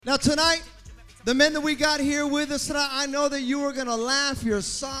Now tonight, the men that we got here with us tonight, I know that you are going to laugh your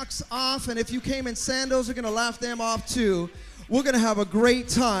socks off, and if you came in sandals, you're going to laugh them off too. We're going to have a great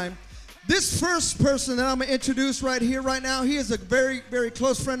time. This first person that I'm going to introduce right here, right now, he is a very, very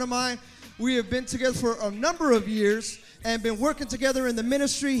close friend of mine. We have been together for a number of years and been working together in the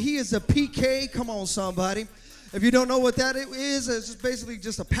ministry. He is a PK. Come on, somebody. If you don't know what that is, it's just basically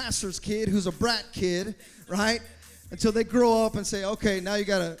just a pastor's kid who's a brat kid, right? Until they grow up and say, okay, now you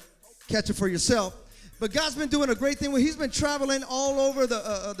got to catch it for yourself. But God's been doing a great thing. He's been traveling all over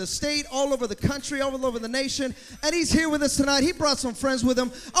the state, all over the country, all over the nation, and he's here with us tonight. He brought some friends with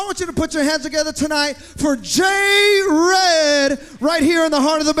him. I want you to put your hands together tonight for Jay Red right here in the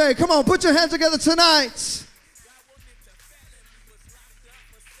heart of the Bay. Come on, put your hands together tonight.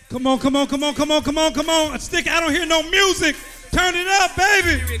 Come on. Stick, I don't hear no music. Turn it up,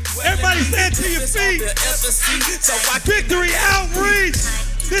 baby. Everybody stand to your feet. Victory Outreach.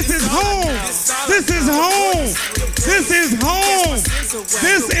 This is home. This is home. This is home.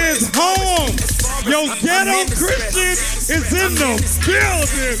 This is home. Yo, Ghetto Christian is in the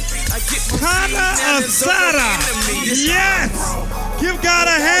building. Kana Asada. Yes. Give God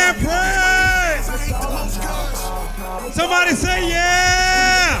a hand praise. Somebody say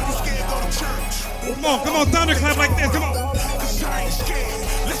yeah. Come on, thunderclap like this. Come on.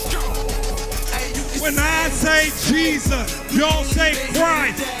 When I say Jesus, y'all say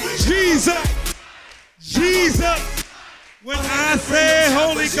Christ. Jesus. When I say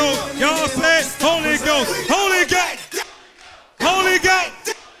Holy Ghost, y'all say Holy Ghost. Holy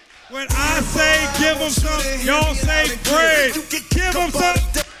Ghost. When I say give them some, y'all say praise. Give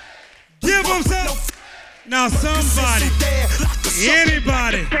them some. Now somebody,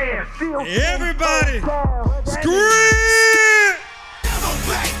 anybody, everybody, scream!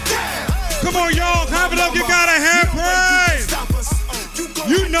 Come on, y'all, clap it up, you got a hand praise.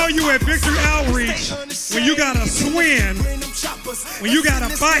 You know you at Victory Outreach when you got a swing, when you got a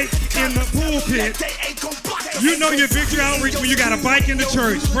bike in the pulpit. You know you're Victory Outreach when you got a bike in the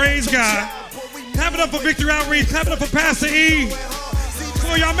church. Praise God. Clap it up for Victory Outreach, clap it up for Pastor E.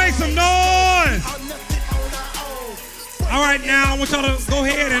 Come on, y'all make some noise. All right, now I want y'all to go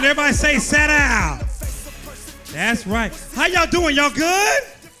ahead and everybody say, sit down. That's right. How y'all doing? Y'all good?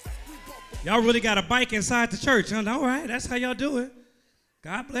 Y'all really got a bike inside the church, huh? All right, that's how y'all do it.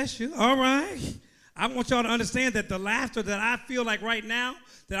 God bless you. All right. I want y'all to understand that the laughter that I feel like right now,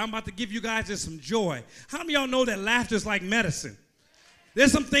 that I'm about to give you guys is some joy. How many of y'all know that laughter is like medicine?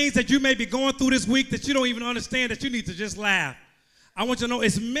 There's some things that you may be going through this week that you don't even understand that you need to just laugh. I want you to know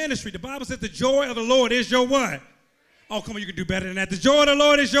it's ministry. The Bible says the joy of the Lord is your what? Oh, come on, you can do better than that. The joy of the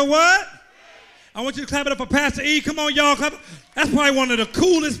Lord is your what? I want you to clap it up for Pastor E. Come on, y'all. Clap. That's probably one of the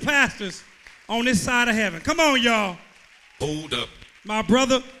coolest pastors on this side of heaven. Come on, y'all. Hold up. My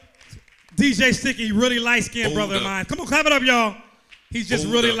brother, DJ Sticky, really light-skinned brother of mine. Come on, clap it up, y'all. He's just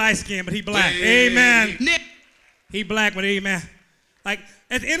really light-skinned, but he black. Hey. Amen. He black, but amen. Like,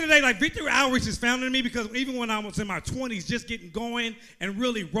 at the end of the day, like, Victory Outreach is founded in me because even when I was in my 20s, just getting going and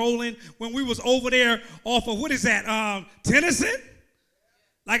really rolling, when we was over there off of, what is that, Tennyson?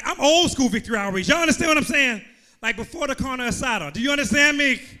 Like, I'm old school Victory Outreach. Y'all understand what I'm saying? Like, before the Carne Asada. Do you understand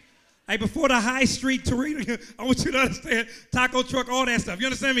me? Like, before the high street Torino. I want you to understand. Taco truck, all that stuff. You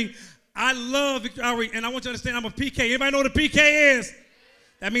understand me? I love Victory Outreach, and I want you to understand I'm a PK. Anybody know what a PK is?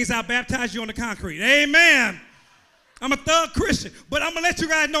 That means I'll baptize you on the concrete. Amen. I'm a thug Christian, but I'm going to let you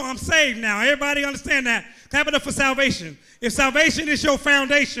guys know I'm saved now. Everybody understand that? Clap it up for salvation. If salvation is your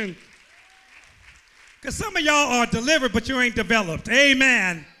foundation, because some of y'all are delivered, but you ain't developed.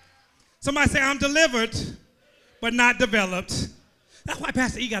 Amen. Somebody say, I'm delivered, but not developed. That's why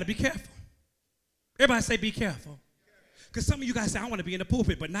Pastor E got to be careful. Everybody say, be careful. Because some of you guys say, I want to be in the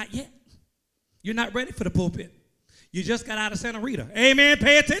pulpit, but not yet. You're not ready for the pulpit. You just got out of Santa Rita. Amen.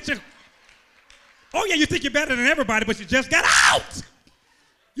 Pay attention. Oh, yeah, you think you're better than everybody, but you just got out.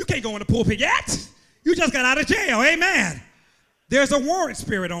 You can't go in the pulpit yet. You just got out of jail. Amen. There's a warrant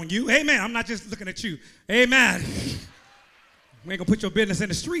spirit on you. Amen. I'm not just looking at you. Amen. We ain't going to put your business in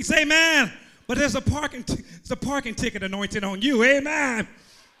the streets. Amen. But there's a parking ticket anointing on you. Amen.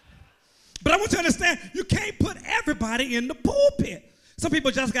 But I want you to understand, you can't put everybody in the pulpit. Some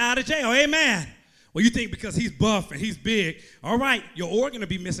people just got out of jail. Amen. Well, you think because he's buff and he's big, all right, your organ will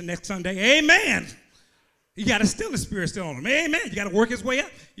be missing next Sunday. Amen. You got to still the spirit still on him. Amen. You got to work his way up.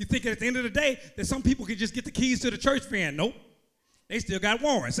 You think at the end of the day that some people can just get the keys to the church van. Nope. They still got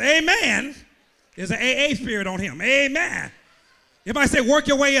warrants. Amen. There's an AA spirit on him. Amen. Everybody say, work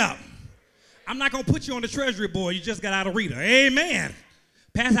your way up. I'm not going to put you on the treasury board. You just got out of Rita. Amen.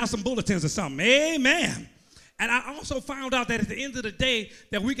 Pass out some bulletins or something. Amen. And I also found out that at the end of the day,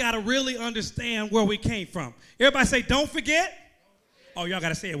 that we got to really understand where we came from. Everybody say, don't forget. Oh, y'all got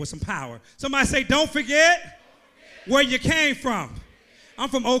to say it with some power. Somebody say, don't forget where you came from. I'm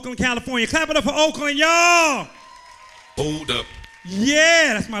from Oakland, California. Clap it up for Oakland, y'all. Hold up.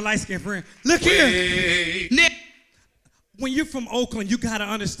 Yeah, that's my light-skinned friend. Look here. When you're from Oakland, you got to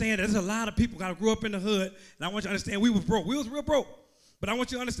understand that there's a lot of people that grew up in the hood, and I want you to understand we was broke. We was real broke. But I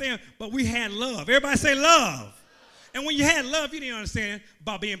want you to understand, but we had love. Everybody say love. And when you had love, you didn't understand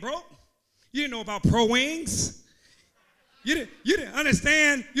about being broke. You didn't know about Pro Wings. You didn't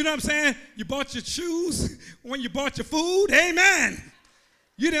understand, you know what I'm saying? You bought your shoes when you bought your food. Amen.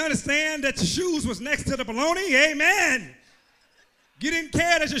 You didn't understand that your shoes was next to the bologna. Amen. You didn't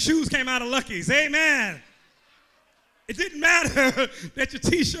care that your shoes came out of Lucky's. Amen. It didn't matter that your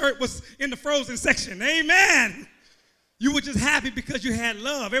T-shirt was in the frozen section. Amen. You were just happy because you had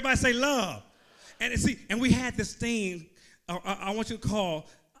love. Everybody say love. And see, and we had this thing, I want you to call,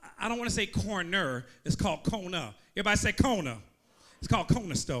 I don't want to say corner, it's called Kona. Everybody say Kona. It's called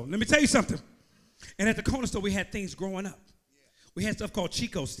Kona store. Let me tell you something. And at the Kona store, we had things growing up. We had stuff called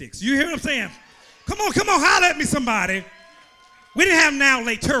Chico sticks. You hear what I'm saying? Come on, holler at me, somebody. We didn't have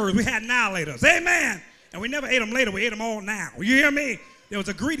now-laters, we had now-laters. Amen. And we never ate them later, we ate them all now. You hear me? There was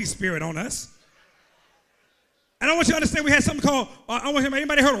a greedy spirit on us. And I want you to understand we had something called,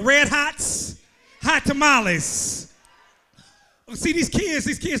 anybody heard of Red Hots? Hot tamales. See, these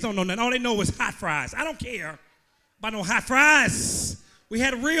kids don't know nothing. All they know is hot fries. I don't care about no hot fries. We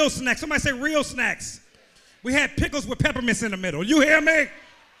had real snacks. Somebody say real snacks. We had pickles with peppermints in the middle. You hear me?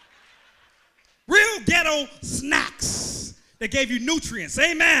 Real ghetto snacks that gave you nutrients.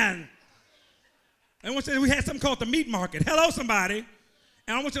 Amen. And I want you to, we had something called the meat market. Hello, somebody.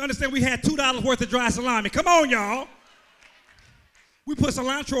 And I want you to understand we had $2 worth of dry salami. Come on, y'all. We put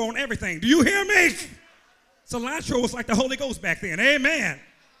cilantro on everything. Do you hear me? Cilantro was like the Holy Ghost back then. Amen.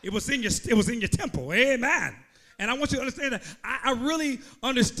 It was in your temple. Amen. And I want you to understand that I really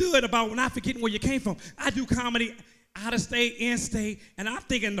understood about not forgetting where you came from. I do comedy out of state, in state, and I'm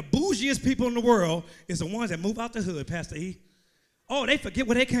thinking the bougiest people in the world is the ones that move out the hood, Pastor E. Oh, they forget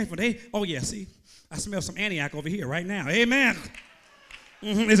where they came from. Oh, yeah, see, I smell some Antioch over here right now. Amen.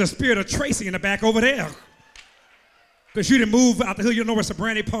 There's a spirit of Tracy in the back over there. Because you didn't move out the hood, you don't know where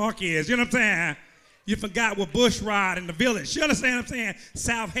Sobrante Park is. You know what I'm saying? You forgot what Bushrod in the village. You understand what I'm saying?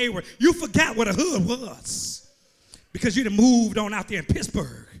 South Hayward. You forgot what the hood was. Because you done moved on out there in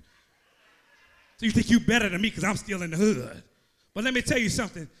Pittsburgh. So you think you better than me because I'm still in the hood. But let me tell you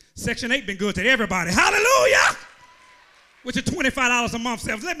something. Section 8 been good to everybody. Hallelujah! With your $25 a month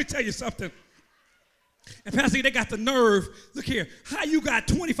selves. Let me tell you something. And Pastor, they got the nerve. Look here. How you got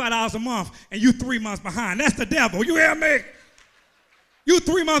 $25 a month and you 3 months behind? That's the devil. You hear me? You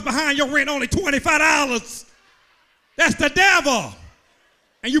 3 months behind, your rent only $25. That's the devil.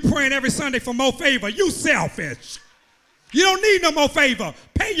 And you praying every Sunday for more favor. You selfish. You don't need no more favor.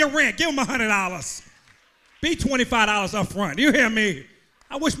 Pay your rent. Give them $100. Be $25 up front. You hear me?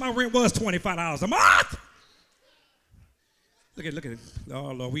 I wish my rent was $25 a month. Look at it.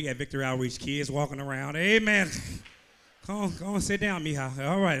 Oh, Lord, we had Victory Outreach kids walking around. Amen. Come on, sit down, Mija.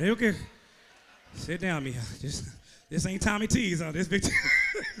 All right, okay. Sit down, Mija. This ain't Tommy T's on this big.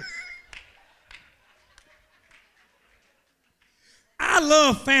 I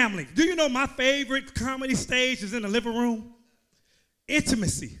love family. Do you know my favorite comedy stage is in the living room?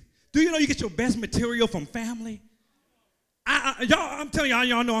 Intimacy. Do you know you get your best material from family? I'm telling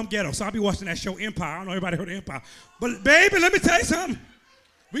y'all know I'm ghetto, so I'll be watching that show Empire. I don't know everybody heard of Empire. But baby, let me tell you something.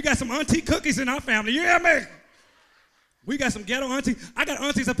 We got some auntie cookies in our family. You hear me? We got some ghetto aunties. I got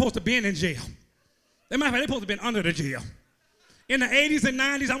aunties that supposed to be in jail. As a matter of fact, they're supposed to be under the jail. In the 80s and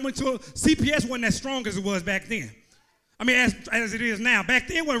 90s, I went to CPS wasn't as strong as it was back then. I mean, as it is now. Back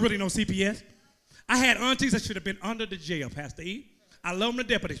then, wasn't really no CPS. I had aunties that should have been under the jail, Pastor E. I love them to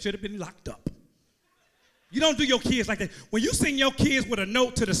death, but they should have been locked up. You don't do your kids like that. When you send your kids with a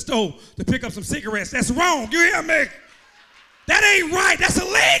note to the store to pick up some cigarettes, that's wrong. You hear me? That ain't right. That's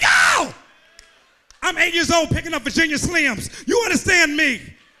illegal. I'm 8 years old picking up Virginia Slims. You understand me?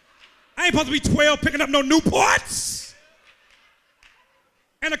 I ain't supposed to be 12 picking up no Newports.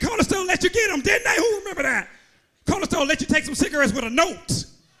 And the corner store let you get them, didn't they? Who remember that? Corner store let you take some cigarettes with a note.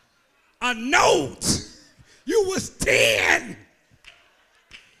 A note. You was 10.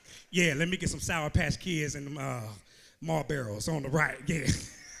 Yeah, let me get some Sour Patch Kids and Marlboros on the right. Yeah.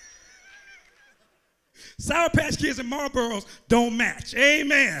 Sour Patch Kids and Marlboros don't match.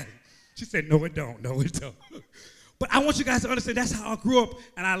 Amen. She said, no, it don't. No, it don't. But I want you guys to understand that's how I grew up,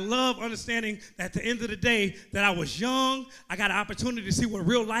 and I love understanding that at the end of the day that I was young, I got an opportunity to see what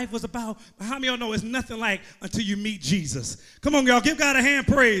real life was about. But how many of y'all know it's nothing like until you meet Jesus? Come on, y'all, give God a hand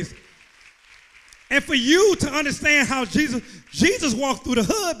praise. And for you to understand how Jesus walked through the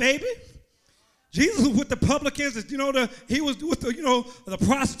hood, baby. Jesus was with the publicans, he was with the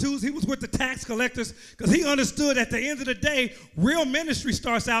prostitutes, he was with the tax collectors, because he understood at the end of the day, real ministry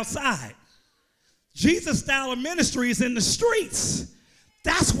starts outside. Jesus' style of ministry is in the streets.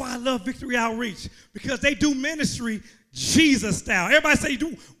 That's why I love Victory Outreach, because they do ministry Jesus style. Everybody say,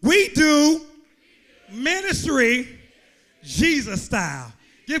 we do ministry Jesus style.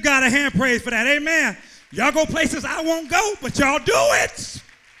 Give God a hand praise for that, amen. Y'all go places I won't go, but y'all do it.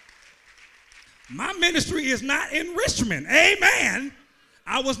 My ministry is not in Richmond. Amen.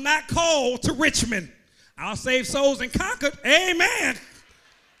 I was not called to Richmond. I'll save souls in Concord. Amen.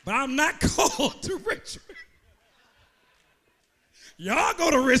 But I'm not called to Richmond. Y'all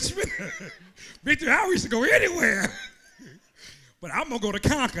go to Richmond. Victory Outreach to go anywhere. But I'm going to go to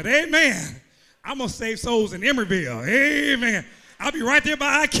Concord. Amen. I'm going to save souls in Emeryville. Amen. I'll be right there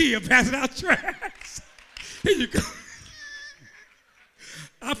by IKEA passing out tracts. Here you go.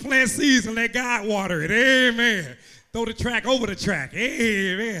 I plant seeds and let God water it. Amen. Throw the track over the track.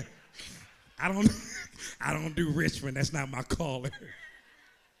 Amen. I don't do Richmond. That's not my calling.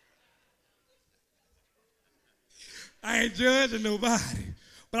 I ain't judging nobody.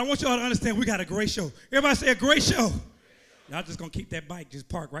 But I want y'all to understand we got a great show. Everybody say a great show. Y'all just going to keep that bike just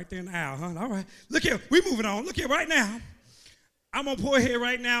parked right there in the aisle, huh? All right. Look here. We moving on. Look here right now. I'm going to pour here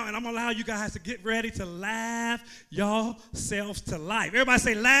right now, and I'm going to allow you guys to get ready to laugh yourselves to life. Everybody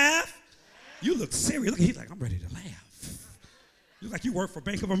say laugh. You look serious. Look, he's like, I'm ready to laugh. You look like you work for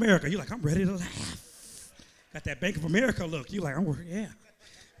Bank of America. You're like, I'm ready to laugh. Got that Bank of America look. You like, I'm working, yeah.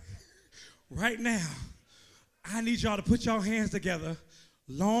 Right now, I need y'all to put your hands together,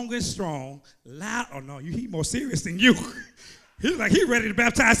 long and strong, loud. Oh, no, he more serious than you. He's like, he ready to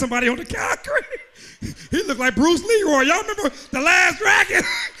baptize somebody on the concrete. He looked like Bruce Leroy. Y'all remember The Last Dragon?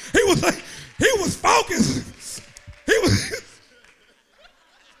 He was focused.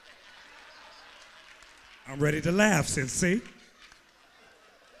 I'm ready to laugh, Sensei. He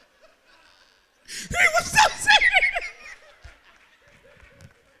was so serious.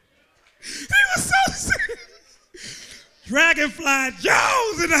 He was so serious. Dragonfly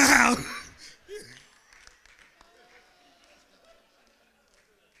Jones in the house.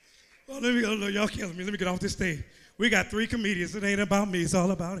 Well, y'all killing me. Let me get off this stage. We got 3 comedians. It ain't about me. It's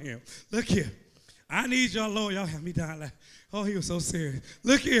all about him. Look here. I need y'all, Lord. Y'all have me dying laughing. Oh, he was so serious.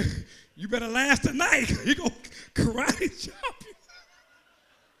 Look here. You better laugh tonight. He gonna karate chop you.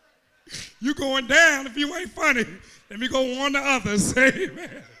 You going down if you ain't funny. Let me go warn the others.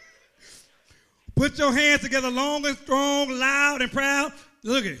 Amen. Put your hands together, long and strong, loud and proud.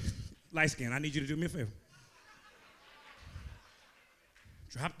 Look at it. Light skin. I need you to do me a favor.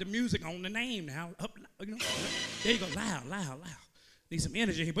 Drop the music on the name now. Up, there you go. Loud. Need some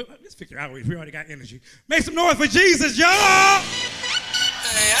energy here. But let's Victory Outreach. We already got energy. Make some noise for Jesus, y'all.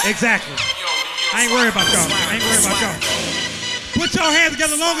 Exactly. I ain't worried about y'all. Put your hands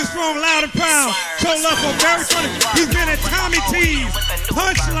together, long and strong, loud and proud. Show love for very funny. He's been at Tommy T's,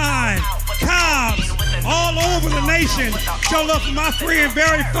 Punchline, Cobb's, all over the nation. Show love for my friend,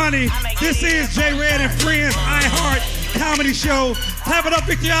 very funny. This is J Red and Friends iHeart Comedy Show. Clap it up,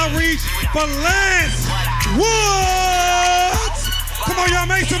 Victory Outreach, for Lance Woods. Come on, y'all,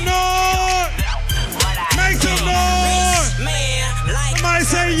 make some noise. Make some noise. Somebody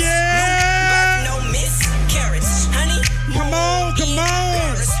say yeah. Come on.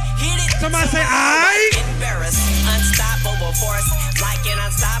 Somebody say aight. Unstoppable force, like an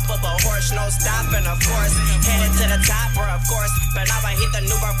unstoppable horse, no stopping, of course. Headed to the top, or of course, but now I hit the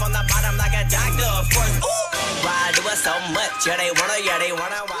new bird from the bottom like a doctor, of course. Ooh, why do it so much? Yeah, they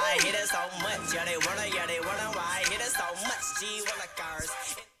wanna, why hit it so much? Yeah, they wanna, why hit it so much? Gee, what the cars.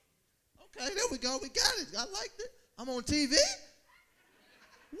 Okay, there we go. We got it. I liked it. I'm on TV.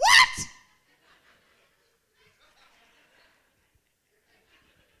 What?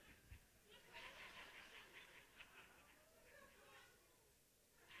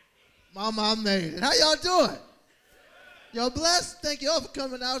 Mama, I made it. How y'all doing? Y'all blessed? Thank y'all for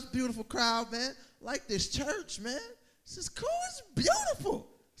coming out. It's a beautiful crowd, man. Like this church, man. This is cool. It's beautiful.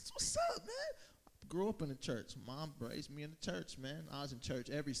 That's what's up, man. I grew up in the church. Mom raised me in the church, man. I was in church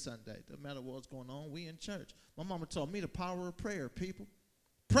every Sunday. Doesn't matter what's going on. We in church. My mama taught me the power of prayer, people.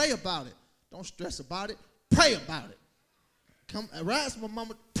 Pray about it. Don't stress about it. Pray about it. Come ask my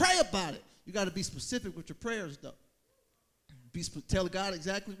mama. Pray about it. You got to be specific with your prayers, though. Tell God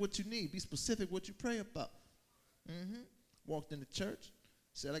exactly what you need. Be specific what you pray about. Walked into church,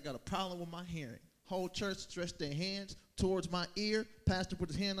 said, I got a problem with my hearing. Whole church stretched their hands towards my ear. Pastor put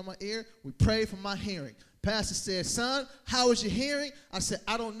his hand on my ear. We prayed for my hearing. Pastor said, son, how is your hearing? I said,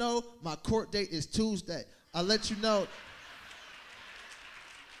 I don't know. My court date is Tuesday. I'll let you know.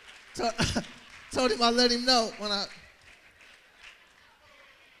 Told him I'll let him know when I...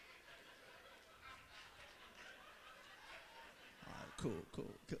 All right, cool. Cool.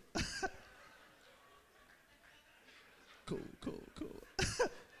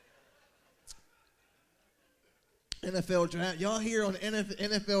 NFL draft. Y'all here on the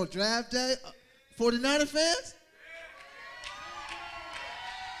NFL draft day? 49er fans?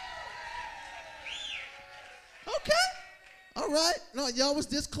 Okay. All right. No, y'all was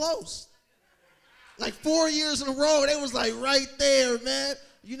this close. Like 4 years in a row, they was like right there, man.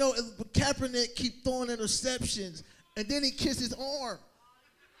 You know, Kaepernick keep throwing interceptions, and then he kissed his arm.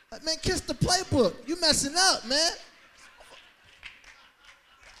 Like, man, kiss the playbook. You messing up, man.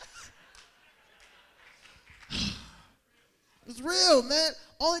 It's real, man.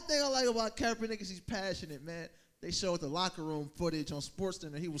 Only thing I like about Kaepernick is he's passionate, man. They showed the locker room footage on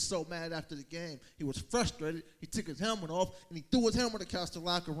SportsCenter. He was so mad after the game. He was frustrated. He took his helmet off, and he threw his helmet across the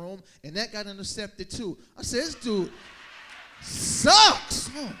locker room, and that got intercepted too. I said, this dude sucks.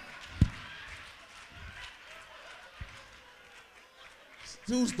 Oh. This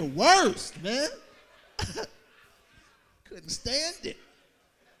dude's the worst, man. Couldn't stand it.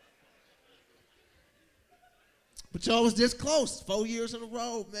 But y'all was this close, 4 years in a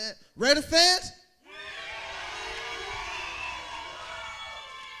row, man. Raider fans?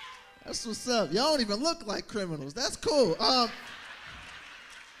 That's what's up. Y'all don't even look like criminals. That's cool.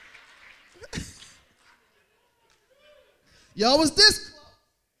 Y'all was this close.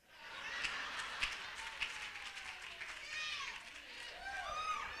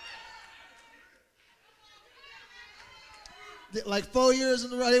 Like 4 years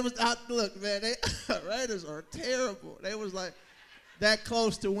in a row, they was out. Look, man, Raiders are terrible. They was like that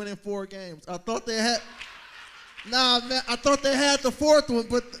close to winning 4 games. I thought they had. Nah, man, I thought they had the 4th one,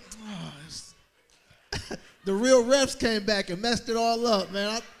 but the real refs came back and messed it all up,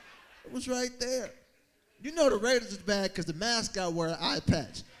 man. It was right there. You know the Raiders is bad because the mascot wear an eye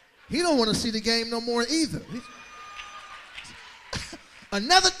patch. He don't want to see the game no more either.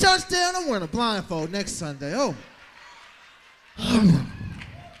 Another touchdown. I'm wearing a blindfold next Sunday. Oh.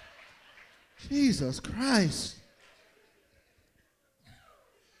 Jesus Christ.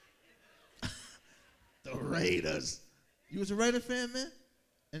 The Raiders. You was a Raider fan, man?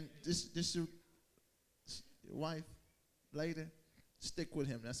 And this your wife later? Stick with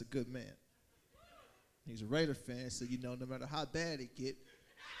him. That's a good man. He's a Raider fan, so you know no matter how bad it get,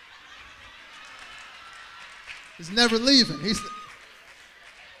 he's never leaving.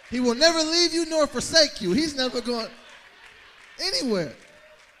 He will never leave you nor forsake you. He's never going anywhere.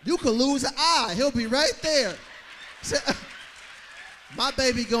 You could lose an eye. He'll be right there. My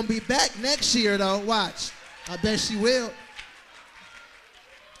baby gonna be back next year, though. Watch. I bet she will.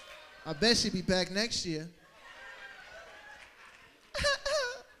 I bet she'll be back next year.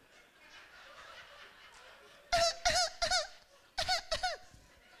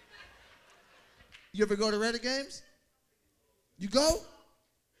 You ever go to Raider games? You go?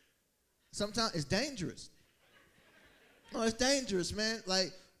 Sometimes it's dangerous. No, it's dangerous, man.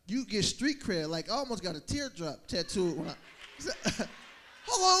 Like, you get street cred. Like, I almost got a teardrop tattooed when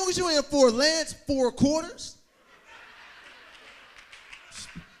how long was you in for, Lance? 4 quarters?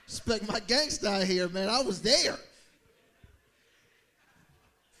 Respect my gangsta out here, man. I was there.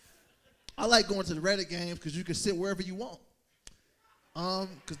 I like going to the Raider games because you can sit wherever you want.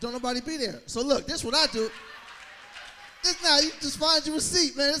 Because don't nobody be there. So look, this is what I do. You just find you a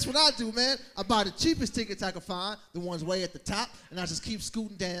seat, man. That's what I do, man. I buy the cheapest tickets I can find, the ones way at the top, and I just keep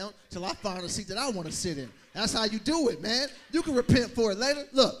scooting down till I find a seat that I want to sit in. That's how you do it, man. You can repent for it later.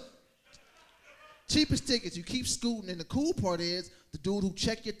 Look, cheapest tickets, you keep scooting, and the cool part is the dude who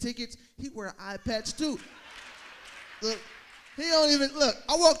check your tickets, he wear an eye patch too. Look, he don't even, look,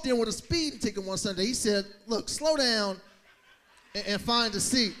 I walked in with a speeding ticket one Sunday. He said, look, slow down and find a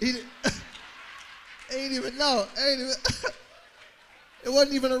seat. He ain't even know. It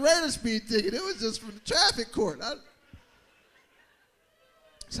wasn't even a Raider speed ticket. It was just from the traffic court. That's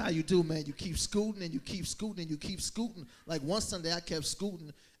how you do, man. You keep scooting and you keep scooting and you keep scooting. Like one Sunday I kept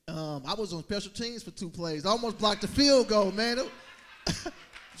scooting. I was on special teams for 2 plays. I almost blocked the field goal, man.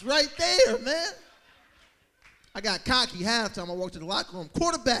 It's right there, man. I got cocky halftime. I walked to the locker room.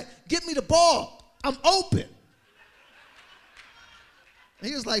 Quarterback, get me the ball. I'm open. And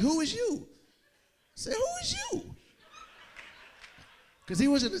he was like, who is you? I said, who is you? Because he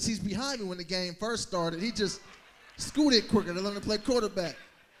was in the seats behind me when the game first started. He just, Scooted quicker to learn to play quarterback.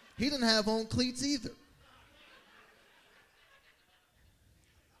 He didn't have on cleats either.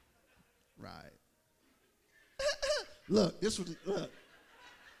 Right. Look.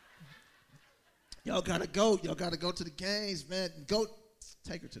 Y'all gotta go. Y'all gotta go to the games, man.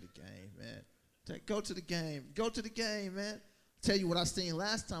 Take her to the game, man. Go to the game. Go to the game, man. Tell you what I seen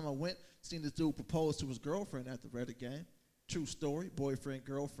last time I went. Seen this dude propose to his girlfriend at the Raider game. True story. Boyfriend,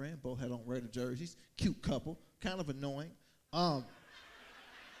 girlfriend. Both had on Raider jerseys. Cute couple. Kind of annoying. I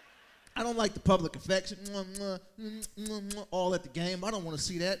don't like the public affection, all at the game. I don't want to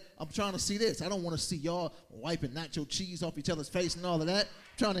see that. I'm trying to see this. I don't want to see y'all wiping nacho cheese off each other's face and all of that.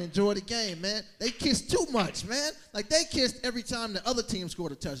 I'm trying to enjoy the game, man. They kiss too much, man. Like, they kissed every time the other team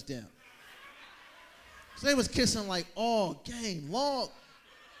scored a touchdown. So they was kissing like all game long.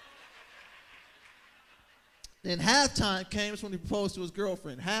 Then halftime came. That's when he proposed to his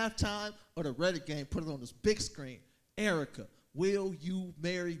girlfriend. Halftime of the Reddit game, put it on this big screen. Erica, will you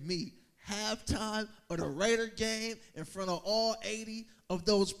marry me? Halftime of the Raider game in front of all 80 of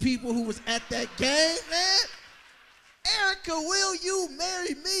those people who was at that game, man. Erica, will you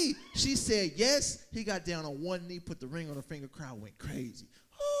marry me? She said yes. He got down on one knee, put the ring on her finger. Crowd went crazy.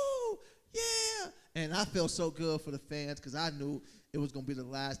 Oh, yeah. And I felt so good for the fans because I knew it was going to be the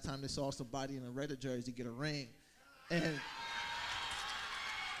last time they saw somebody in a Raider jersey get a ring. And it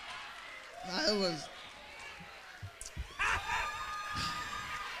was...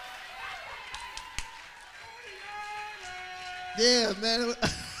 Yeah, man. It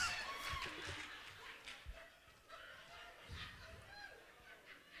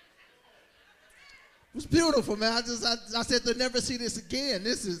was beautiful, man. I said they'll never see this again.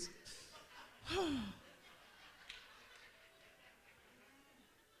 This is...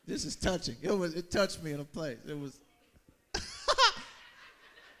 This is touching. It touched me in a place. It was...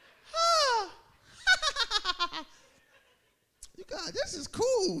 You guys, this is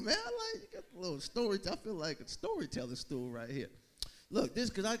cool, man. You got a little story. I feel like a storytelling stool right here. Look,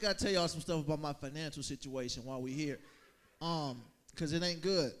 because I got to tell y'all some stuff about my financial situation while we're here. Because it ain't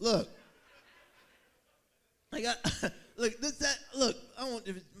good. Look. I don't.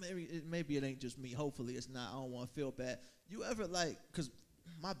 Maybe it ain't just me. Hopefully it's not. I don't want to feel bad. You ever because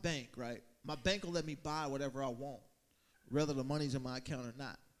my bank, right? My bank will let me buy whatever I want, whether the money's in my account or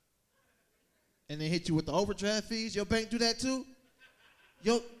not. And they hit you with the overdraft fees. Your bank do that too?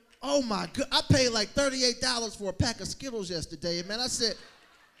 Oh my God. I paid like $38 for a pack of Skittles yesterday, man. I said,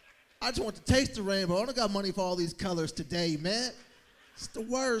 I just want to taste the rainbow. I don't got money for all these colors today, man. It's the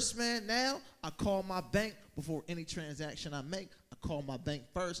worst, man. Now, I call my bank before any transaction I make. I call my bank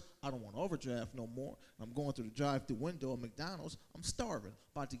first. I don't want overdraft no more. I'm going through the drive-thru window at McDonald's. I'm starving.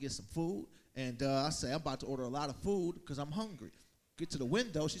 About to get some food. And I say, I'm about to order a lot of food because I'm hungry. Get to the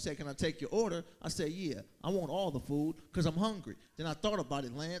window. She said, can I take your order? I said, yeah. I want all the food because I'm hungry. Then I thought about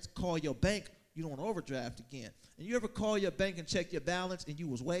it, Lance. Call your bank. You don't want to overdraft again. And you ever call your bank and check your balance and you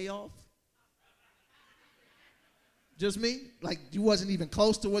was way off? Just me? Like you wasn't even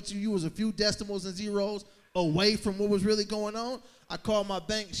close to what you was a few decimals and zeros away from what was really going on? I called my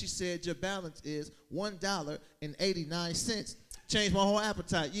bank. She said, your balance is $1.89. Changed my whole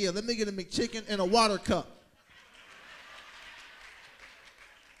appetite. Yeah, let me get a McChicken and a water cup.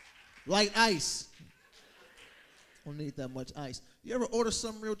 Like ice. Don't need that much ice. You ever order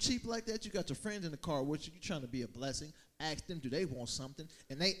something real cheap like that? You got your friends in the car with you. You trying to be a blessing. Ask them, do they want something?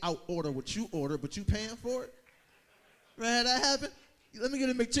 And they out-order what you order, but you paying for it? Ever had that happen? Let me get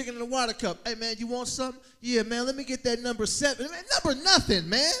a McChicken and a water cup. Hey, man, you want something? Yeah, man, let me get that number 7. Man, number nothing,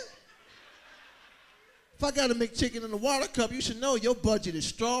 man. If I got a McChicken and a water cup, you should know your budget is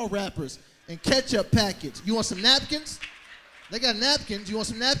straw wrappers and ketchup packets. You want some napkins? They got napkins. You want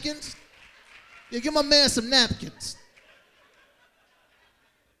some napkins? Yeah, give my man some napkins.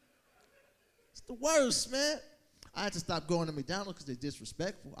 It's the worst, man. I had to stop going to McDonald's because they're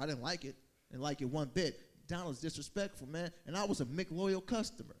disrespectful. I didn't like it. Didn't like it one bit. McDonald's disrespectful, man. And I was a McLoyal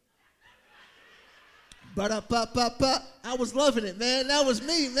customer. Ba-da-ba-ba-ba. I was loving it, man. That was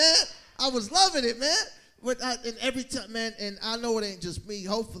me, man. I was loving it, man. And every time, man, and I know it ain't just me,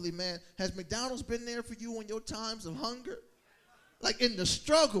 hopefully, man. Has McDonald's been there for you in your times of hunger? Like in the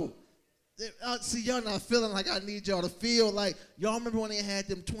struggle. See, y'all not feeling like I need y'all to feel like, y'all remember when they had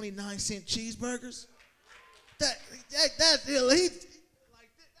them 29-cent cheeseburgers? That's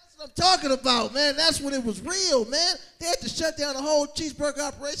what I'm talking about, man. That's when it was real, man. They had to shut down the whole cheeseburger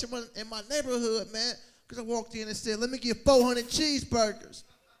operation in my neighborhood, man, because I walked in and said, let me get 400 cheeseburgers.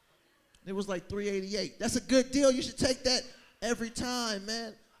 It was like $3.88. That's a good deal. You should take that every time,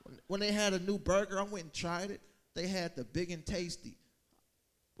 man. When they had a new burger, I went and tried it. They had the Big and Tasty.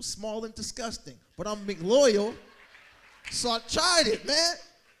 It was small and disgusting, but I'm McLoyal. So I tried it, man.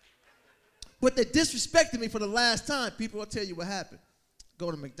 But they disrespected me for the last time. People will tell you what happened. Go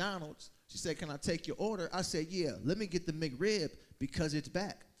to McDonald's. She said, can I take your order? I said, yeah, let me get the McRib because it's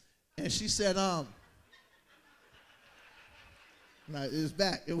back. And she said, no, it was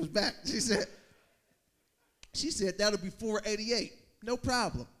back. It was back. She said, that'll be $4.88. No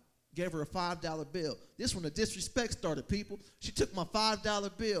problem. Gave her a $5 bill. This when the disrespect started, people. She took my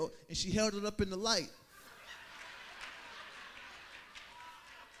 $5 bill and she held it up in the light.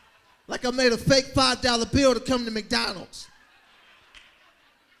 Like I made a fake $5 bill to come to McDonald's.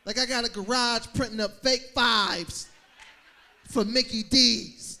 Like I got a garage printing up fake fives for Mickey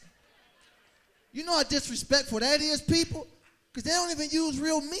D's. You know how disrespectful that is, people? Because they don't even use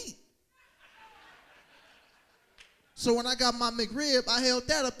real meat. So when I got my McRib, I held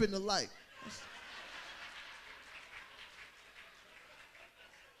that up in the light.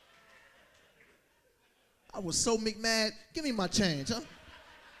 I was so McMad. Give me my change, huh?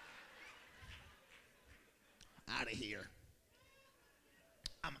 Out of here.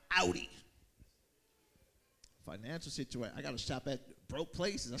 I'm outie. Financial situation. I got to shop at broke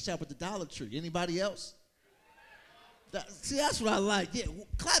places. I shop at the Dollar Tree. Anybody else? See, that's what I like. Yeah,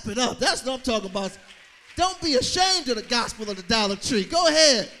 clap it up. That's what I'm talking about. Don't be ashamed of the gospel of the Dollar Tree. Go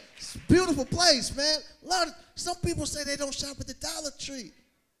ahead. It's a beautiful place, man. Some people say they don't shop at the Dollar Tree.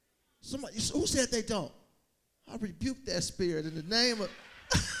 Who said they don't? I rebuke that spirit in the name of...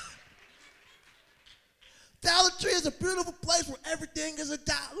 Dollar Tree is a beautiful place where everything is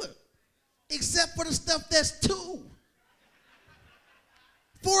 $1, except for the stuff that's $2.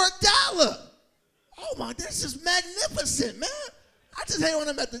 For $1. Oh my, this is magnificent, man. I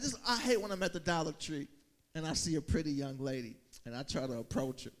hate when I'm at the Dollar Tree and I see a pretty young lady and I try to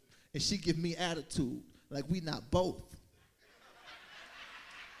approach her and she give me attitude like we not both.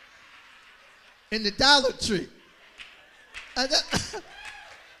 In the Dollar Tree.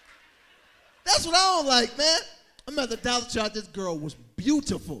 That's what I don't like, man. I'm at the Dollar Tree. This girl was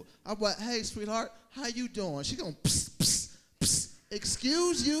beautiful. I'm like, hey, sweetheart, how you doing? She going, psst, psst, psst.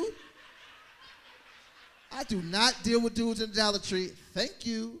 Excuse you? I do not deal with dudes in the Dollar Tree. Thank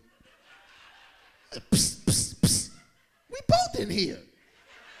you. Psst, psst, psst. We both in here.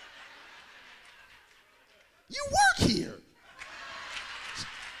 You work here.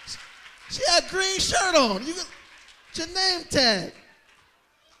 She had a green shirt on. It's your name tag.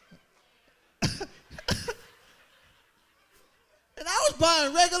 And I was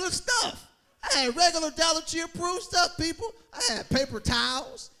buying regular stuff. I had regular Dollar Tree approved stuff, people. I had paper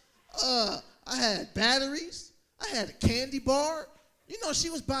towels. I had batteries. I had a candy bar. You know,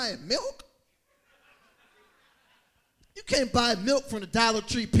 she was buying milk. You can't buy milk from the Dollar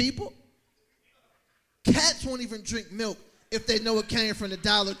Tree, people. Cats won't even drink milk if they know it came from the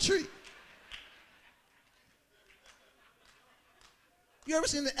Dollar Tree. You ever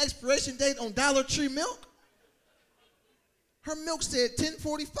seen the expiration date on Dollar Tree milk? Her milk said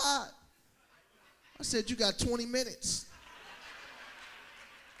 10:45. I said, you got 20 minutes.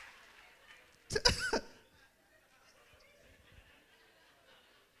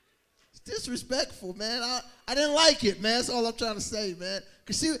 It's disrespectful, man. I didn't like it, man. That's all I'm trying to say, man.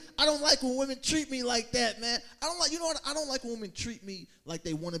 Because see, I don't like when women treat me like that, man. I don't like when women treat me like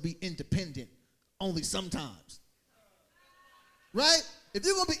they want to be independent only sometimes. Right? If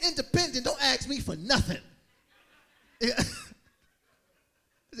you're going to be independent, don't ask me for nothing.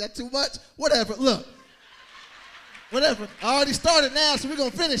 Is that too much? Whatever. Look. Whatever. I already started now, so we're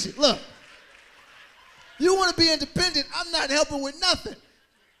going to finish it. Look. You want to be independent, I'm not helping with nothing.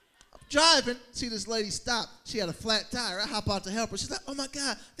 I'm driving, see this lady stop. She had a flat tire. I hop out to help her. She's like, oh, my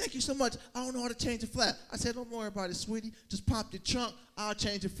God, thank you so much. I don't know how to change a flat. I said, don't worry about it, sweetie. Just pop the trunk. I'll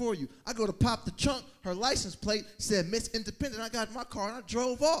change it for you. I go to pop the trunk. Her license plate said Miss Independent. I got in my car, and I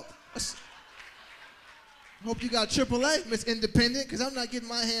drove off. Hope you got AAA, Miss Independent, because I'm not getting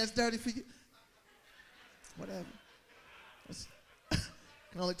my hands dirty for you. Whatever. I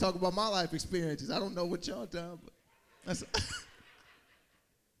can only talk about my life experiences. I don't know what y'all done, but that's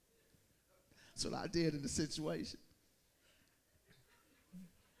what I did in the situation.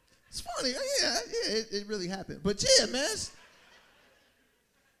 It's funny. Yeah, it really happened. But yeah, man.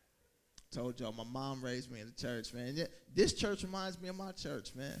 Told y'all my mom raised me in the church, man. Yeah, this church reminds me of my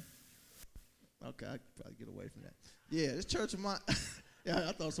church, man. Okay, I could probably get away from that. Yeah, this church of mine, yeah,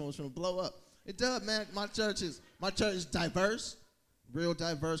 I thought someone was going to blow up. It does, man. My church is diverse, real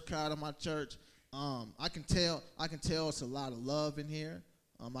diverse crowd of my church. I can tell it's a lot of love in here.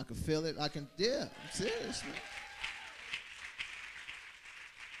 I can feel it. I'm serious,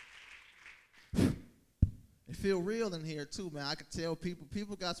 man. It feel real in here too, man. I can tell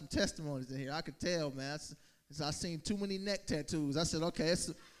people got some testimonies in here. I can tell, man. So I seen too many neck tattoos. I said, okay,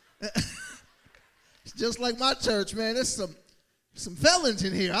 it's just like my church, man. There's some felons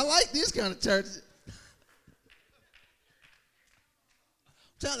in here. I like these kind of churches.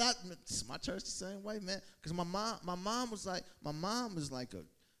 My church the same way, man. Because my mom was like a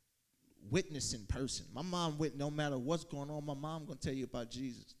witnessing person. My mom no matter what's going on, my mom gonna tell you about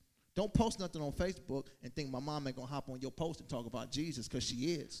Jesus. Don't post nothing on Facebook and think my mom ain't gonna hop on your post and talk about Jesus, because she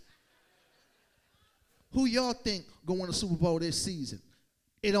is. Who y'all think gonna win the Super Bowl this season?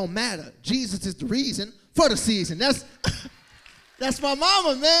 It don't matter. Jesus is the reason for the season. That's my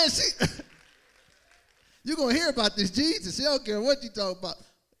mama, man. You're gonna hear about this Jesus. She don't care what you talk about.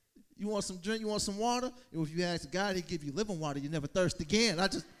 You want some drink? You want some water? If you ask God, He'll give you living water. You never thirst again. I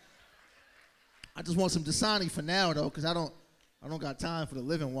just want some Dasani for now, though, because I don't got time for the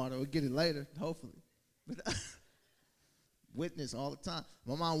living water. We'll get it later, hopefully. But witness all the time.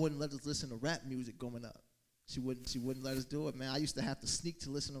 My mom wouldn't let us listen to rap music growing up. She wouldn't let us do it, man. I used to have to sneak to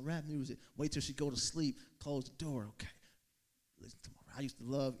listen to rap music. Wait till she go to sleep, close the door. Okay, listen to my. I used to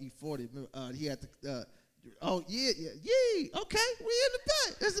love E40. He had the. Oh yeah. Okay, we in the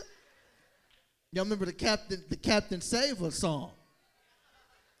back. Y'all remember the Captain Save Her song,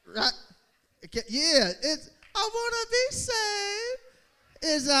 right? Yeah, it's I wanna be saved.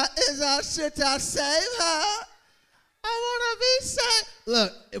 Should I save her? I wanna be saved.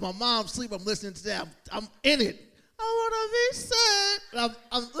 Look, if my mom's asleep, I'm listening to that. I'm in it. I wanna be saved.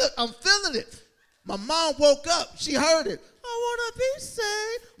 I'm feeling it. My mom woke up. She heard it. I wanna be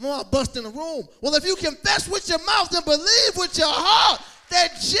saved. Mom bust in the room. Well, if you confess with your mouth and believe with your heart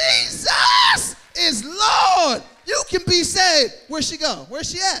that Jesus is Lord, you can be saved. Where'd she go? Where's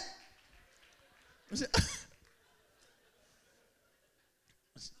she at?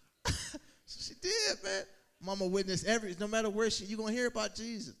 She did, man. Mama witnessed no matter where you gonna hear about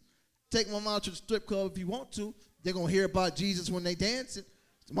Jesus. Take my mom to the strip club if you want to. They're gonna hear about Jesus when they dancing.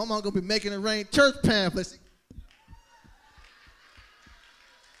 So my mom gonna be making it rain church pamphlets.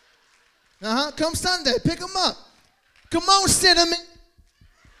 Come Sunday, pick them up. Come on, Cinnamon.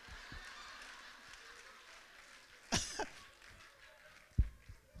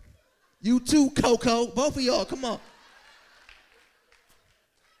 You too, Coco. Both of y'all, come on.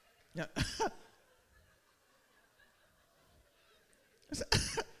 Yeah.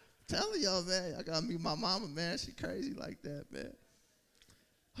 Telling y'all, man, I gotta meet my mama, man. She crazy like that, man.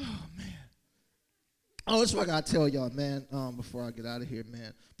 Oh, man. Oh, that's what I gotta tell y'all, man, before I get out of here,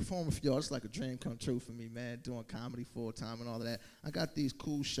 man. Performing for y'all, it's like a dream come true for me, man, doing comedy full time and all of that. I got these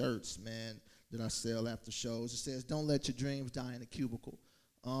cool shirts, man, that I sell after shows. It says, don't let your dreams die in a cubicle.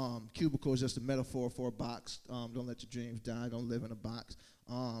 Cubicle is just a metaphor for a box. Don't let your dreams die. Don't live in a box.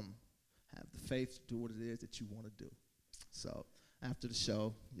 Have the faith to do what it is that you want to do. So after the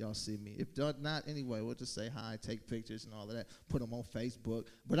show, y'all see me. If not, anyway, we'll just say hi, take pictures and all of that, put them on Facebook.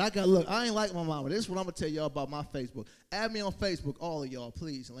 But I ain't like my mama. This is what I'm going to tell y'all about my Facebook. Add me on Facebook, all of y'all,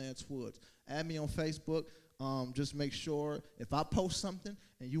 please, Lance Woods. Add me on Facebook. Just make sure if I post something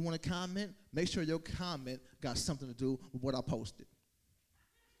and you want to comment, make sure your comment got something to do with what I posted.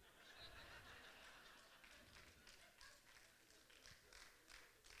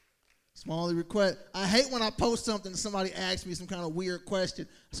 Small request. I hate when I post something and somebody asks me some kind of weird question.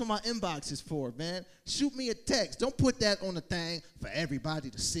 That's what my inbox is for, man. Shoot me a text. Don't put that on the thing for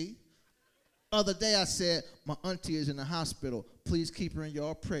everybody to see. Other day I said, my auntie is in the hospital. Please keep her in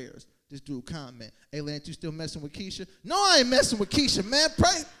your prayers. This dude comment, hey, Lance, you still messing with Keisha? No, I ain't messing with Keisha, man.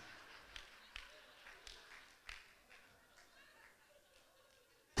 Pray.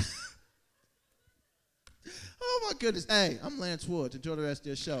 Oh, my goodness. Hey, I'm Lance Woods. Enjoy the rest of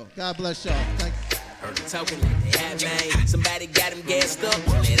your show. God bless y'all. Thank you. Heard the talking like they had, man. Somebody got him gassed up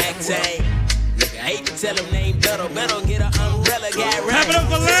on that Actane. Look, I hate to tell him name better get an umbrella, got right. Clap it up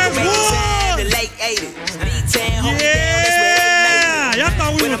for Lance Woods. The late 80s. D-Town, hold it down, that's where they made it. Y'all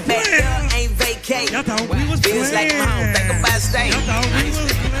thought we was playing. Ain't vacated. Y'all thought we was Feels like my home, think about staying. Y'all thought we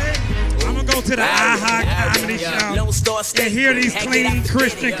was playing. I'm going to go to the AHA Comedy Show and hear these clean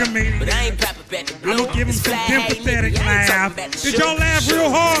Christian comedians. I'm going to give them some sympathetic laugh. Did y'all laugh real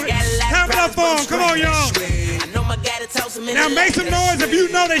hard? Clap it up for them. Come on, y'all. Now make some noise if you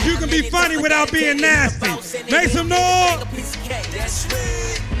know that you can be funny without being nasty. Make some noise.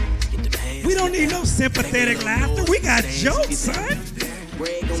 We don't need no sympathetic laughter. We got jokes, son.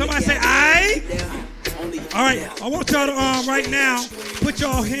 Somebody say, aight? All right, I want y'all to right now put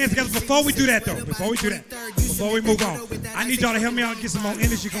your hands together. Before we do that, before we move on, I need y'all to help me out and get some more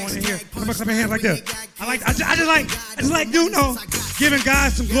energy going in here. Come on, clap your hands like this. I just like you know, giving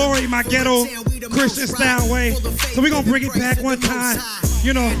God some glory in my ghetto Christian style way. So we're gonna bring it back one time.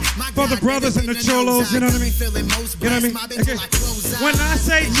 You know, for the brothers and the cholos, you know what I mean? You know what I mean? Okay. When I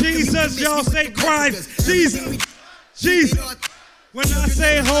say Jesus, y'all say Christ. Jesus. Jesus. When I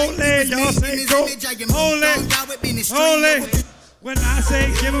say holy, y'all say go. Holy. Holy. When I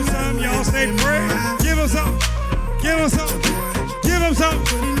say give him some, y'all say pray. Give him some. Give him some. Give him some.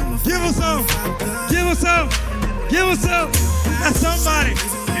 Give him some. Give him some. Give him some. That's somebody.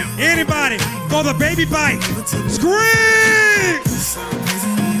 Anybody. For the baby bite. Scream.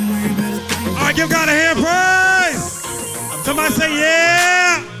 All right, give God a hand praise. Somebody say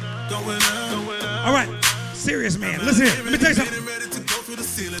yeah. All right. Serious man. Listen here. Let me tell you something.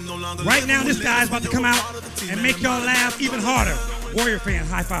 Right now, this guy's about to come out and make y'all laugh even harder. Warrior fans,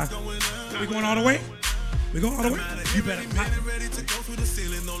 high five. We going all the way? We going all the way? You better.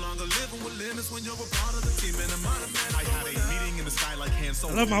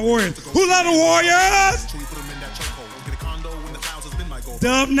 I love my Warriors. Who love the Warriors?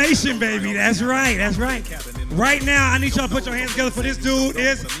 Dub Nation, baby. That's right. That's right. Right now, I need y'all to put your hands together for this dude.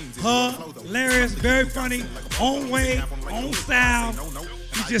 It's hilarious, very funny, own way, own style.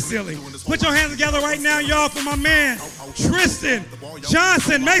 He's just silly. Put your hands together right now, y'all, for my man, Tristan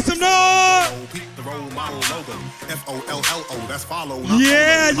Johnson. Make some noise.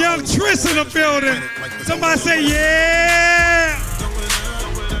 Yeah, young Tristan in the building. Somebody say yeah.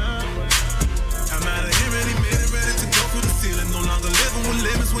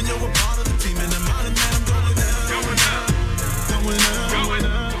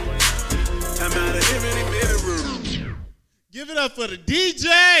 Give it up for the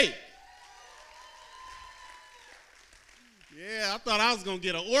DJ. Yeah, I thought I was going to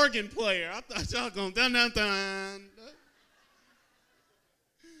get an organ player. I thought y'all going to dun-dun-dun.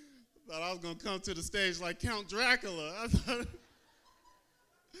 I thought I was going to come to the stage like Count Dracula. I thought,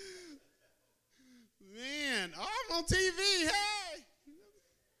 man, oh, I'm on TV, hey.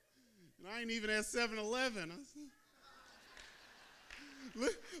 And I ain't even at 7-Eleven.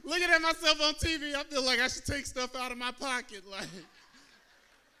 Looking at myself on TV, I feel like I should take stuff out of my pocket.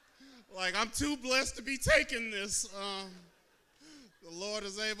 Like I'm too blessed to be taking this. The Lord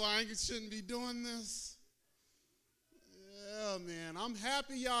is able. I shouldn't be doing this. Yeah, man. I'm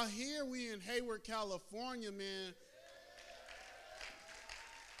happy y'all here. We in Hayward, California, man.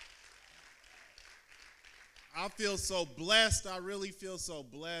 I feel so blessed. I really feel so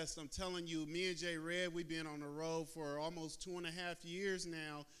blessed. I'm telling you, me and J Red, we've been on the road for almost 2.5 years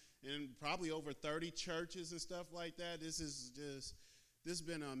now, and probably over 30 churches and stuff like that. This has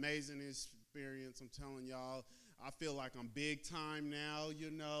been an amazing experience. I'm telling y'all, I feel like I'm big time now, you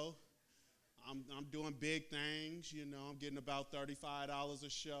know. I'm doing big things, you know. I'm getting about $35 a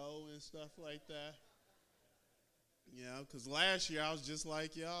show and stuff like that. Yeah, because last year I was just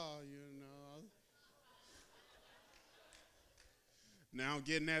like y'all, you know. Now I'm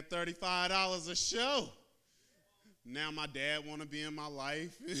getting that $35 a show. Now my dad want to be in my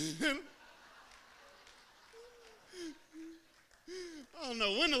life. I don't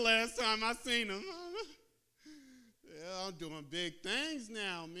know when the last time I seen him. Yeah, I'm doing big things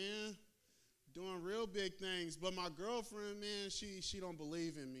now, man. Doing real big things. But my girlfriend, man, she don't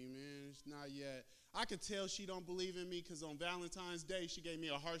believe in me, man. It's not yet. I could tell she don't believe in me because on Valentine's Day, she gave me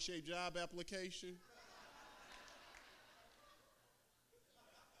a heart-shaped job application.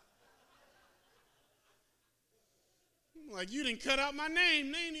 Like, you didn't cut out my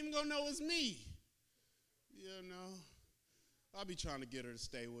name. They ain't even gonna know it's me. You know, I'll be trying to get her to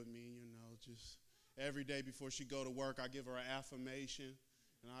stay with me, you know, just every day before she go to work, I give her an affirmation,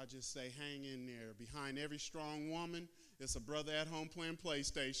 and I just say, hang in there. Behind every strong woman, it's a brother at home playing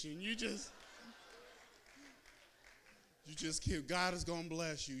PlayStation. You just keep, God is gonna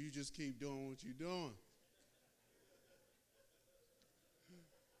bless you. You just keep doing what you're doing.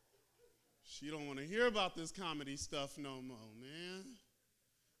 She don't want to hear about this comedy stuff no more, man.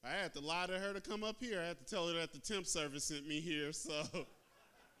 I had to lie to her to come up here. I had to tell her that the temp service sent me here, so.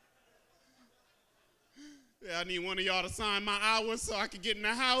 Yeah, I need one of y'all to sign my hours so I can get in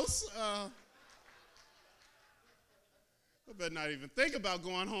the house. I better not even think about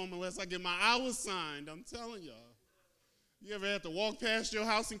going home unless I get my hours signed. I'm telling y'all. You ever have to walk past your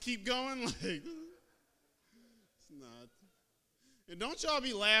house and keep going? Like, it's not. And don't y'all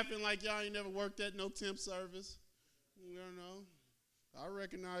be laughing like y'all ain't never worked at no temp service. You know, I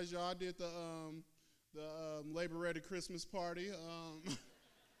recognize y'all. I did the Labor Ready Christmas party.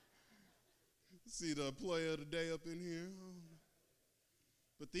 See the player of the day up in here.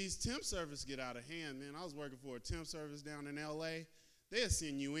 But these temp service get out of hand, man. I was working for a temp service down in L.A. They'll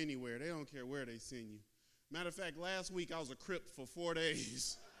send you anywhere. They don't care where they send you. Matter of fact, last week I was a Crip for 4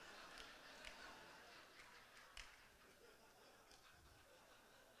 days.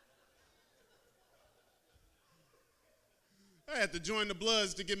 I had to join the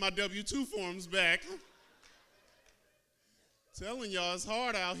Bloods to get my W-2 forms back. Telling y'all it's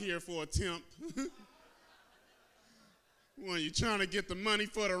hard out here for a temp. When you're trying to get the money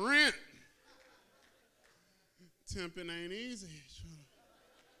for the rent. Temping ain't easy.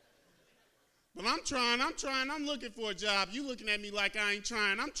 But I'm trying. I'm looking for a job. You looking at me like I ain't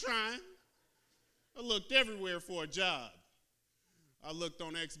trying. I'm trying. I looked everywhere for a job. I looked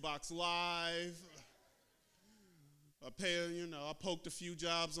on Xbox Live. I poked a few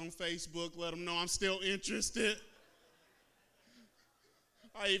jobs on Facebook, let them know I'm still interested.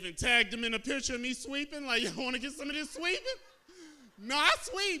 I even tagged them in a picture of me sweeping, like, y'all want to get some of this sweeping? No, I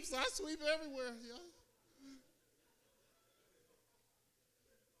sweep everywhere, y'all.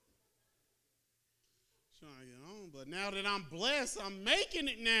 Trying to get on, but now that I'm blessed, I'm making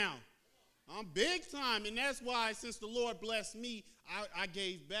it now. I'm big time, and that's why since the Lord blessed me, I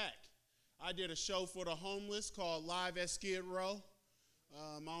gave back. I did a show for the homeless called Live at Skid Row.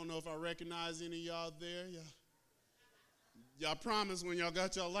 I don't know if I recognize any of y'all there. Y'all promised when y'all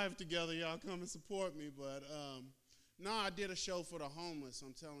got y'all life together, y'all come and support me. But no, I did a show for the homeless.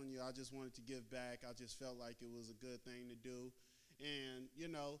 I'm telling you, I just wanted to give back. I just felt like it was a good thing to do. And,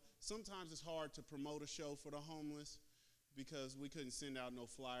 sometimes it's hard to promote a show for the homeless because we couldn't send out no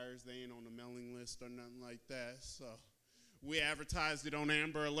flyers. They ain't on the mailing list or nothing like that. So we advertised it on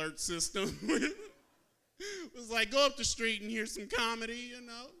Amber Alert system. It was like, go up the street and hear some comedy,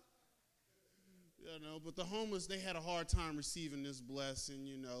 But the homeless, they had a hard time receiving this blessing,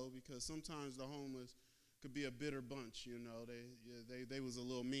 because sometimes the homeless could be a bitter bunch, They was a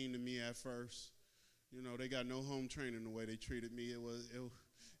little mean to me at first. They got no home training the way they treated me. It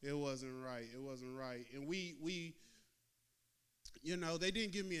wasn't right. It wasn't right. And we they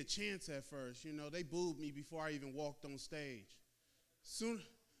didn't give me a chance at first. They booed me before I even walked on stage. Soon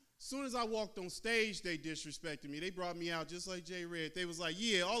as I walked on stage, they disrespected me. They brought me out just like Jay Red. They was like,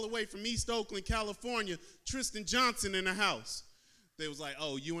 yeah, all the way from East Oakland, California, Tristan Johnson in the house. They was like,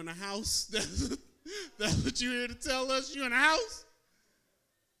 oh, you in the house? That's what you here to tell us? You in the house?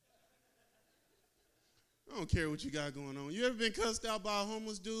 I don't care what you got going on. You ever been cussed out by a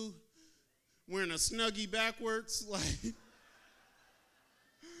homeless dude wearing a Snuggie backwards? Like,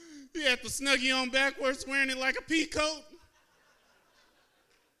 he had the Snuggie on backwards, wearing it like a pea coat.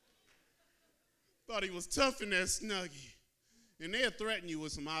 Thought he was tough in that Snuggie. And they'll threaten you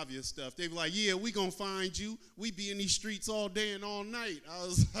with some obvious stuff. They be like, yeah, we gonna find you. We be in these streets all day and all night. I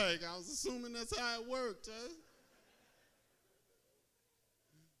was assuming that's how it worked, huh?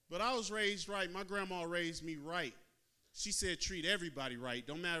 But I was raised right. My grandma raised me right. She said treat everybody right.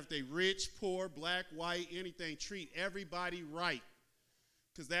 Don't matter if they rich, poor, black, white, anything. Treat everybody right.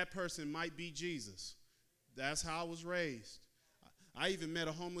 Because that person might be Jesus. That's how I was raised. I even met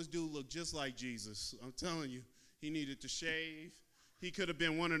a homeless dude look just like Jesus. I'm telling you, he needed to shave. He could have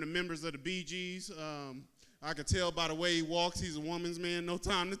been one of the members of the Bee Gees. I could tell by the way he walks, he's a woman's man, no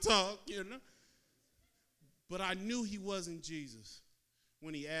time to talk, But I knew he wasn't Jesus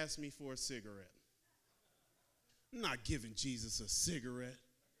when he asked me for a cigarette. I'm not giving Jesus a cigarette.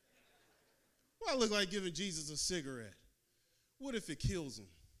 Why look like giving Jesus a cigarette? What if it kills him?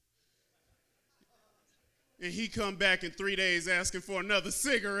 And he come back in 3 days asking for another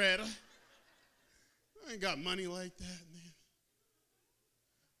cigarette. I ain't got money like that,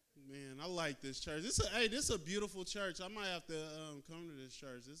 man. Man, I like this church. This is a beautiful church. I might have to come to this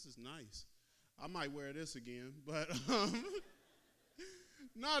church. This is nice. I might wear this again, but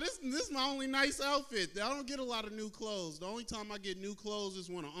no, this is my only nice outfit. I don't get a lot of new clothes. The only time I get new clothes is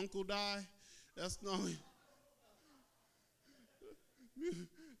when an uncle die. That's the only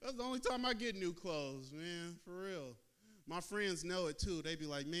time I get new clothes, man, for real. My friends know it, too. They be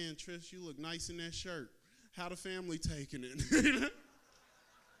like, man, Trish, you look nice in that shirt. How the family taking it?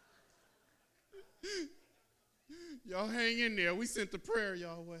 Y'all hang in there. We sent the prayer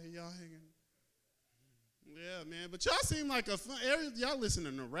y'all way. Y'all hang in. Yeah, man. But y'all seem like a fun area. Y'all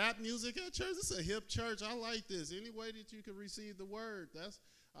listening to rap music at church? This is a hip church. I like this. Any way that you can receive the word,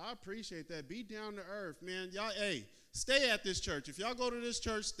 I appreciate that. Be down to earth, man. Y'all, stay at this church. If y'all go to this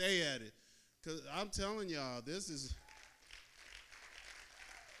church, stay at it. Because I'm telling y'all, this is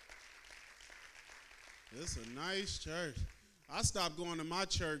a nice church. I stopped going to my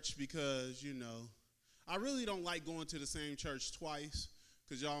church because, I really don't like going to the same church twice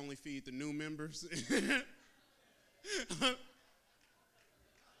because y'all only feed the new members.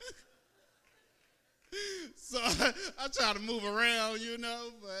 So I try to move around,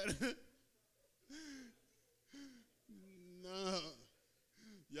 but no.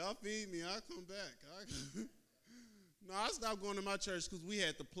 Y'all feed me, I'll come back. No, I stopped going to my church because we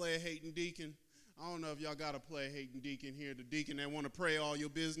had the player-hating deacon. I don't know if y'all got to play hating deacon here, the deacon that want to pray all your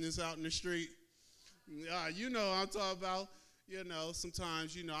business out in the street. You know what I'm talking about. You know,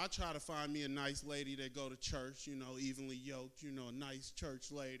 sometimes, you know, I try to find me a nice lady that go to church, you know, evenly yoked, you know, a nice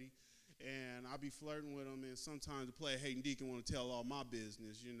church lady. And I be flirting with them, and sometimes the player hating deacon want to tell all my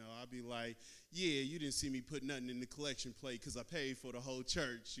business, you know. I be like, yeah, you didn't see me put nothing in the collection plate because I paid for the whole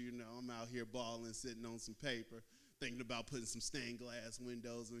church, you know. I'm out here balling, sitting on some paper, thinking about putting some stained glass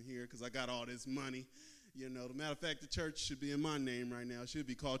windows in here because I got all this money. You know, the matter of fact, the church should be in my name right now. It should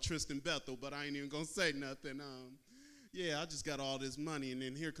be called Tristan Bethel, but I ain't even going to say nothing. Yeah, I just got all this money, and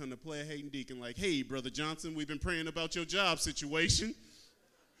then here come the player hating deacon like, hey, Brother Johnson, we've been praying about your job situation.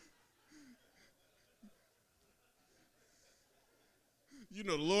 You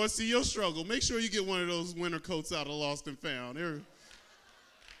know, the Lord see your struggle. Make sure you get one of those winter coats out of Lost and Found.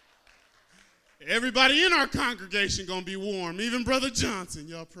 Everybody in our congregation going to be warm. Even Brother Johnson,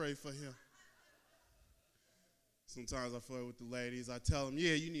 y'all pray for him. Sometimes I flirt with the ladies. I tell them,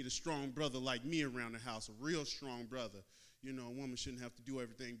 yeah, you need a strong brother like me around the house, a real strong brother. You know, a woman shouldn't have to do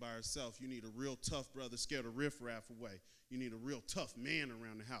everything by herself. You need a real tough brother, scared of riffraff away. You need a real tough man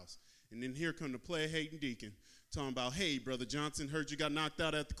around the house. And then here come the player hating deacon talking about, hey, Brother Johnson, heard you got knocked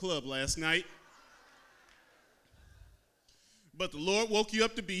out at the club last night. But the Lord woke you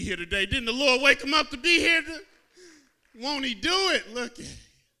up to be here today. Didn't the Lord wake him up to be here? Won't he do it? Look at him.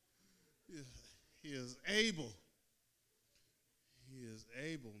 He is able. He is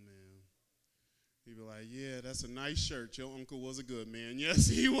able, man. He'd be like, yeah, that's a nice shirt. Your uncle was a good man. Yes,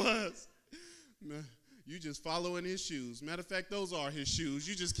 he was. Man, you just following his shoes. Matter of fact, those are his shoes.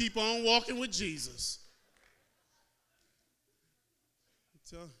 You just keep on walking with Jesus.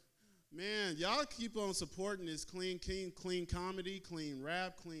 Man, y'all keep on supporting this clean comedy, clean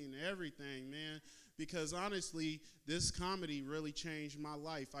rap, clean everything, man. Because honestly, this comedy really changed my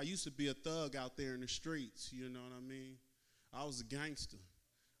life. I used to be a thug out there in the streets, you know what I mean? I was a gangster.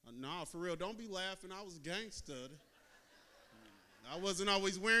 Nah, for real, don't be laughing. I was a gangster. I wasn't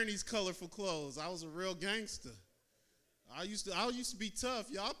always wearing these colorful clothes. I was a real gangster. I used to be tough.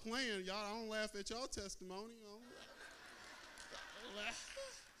 Y'all playing. Y'all, I don't laugh at y'all testimony.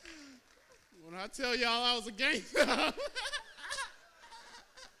 When I tell y'all I was a gangster.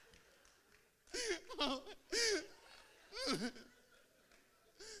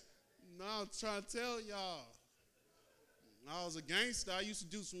 No, I'm trying to tell y'all. I was a gangster. I used to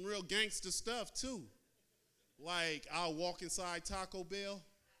do some real gangster stuff too. Like I'll walk inside Taco Bell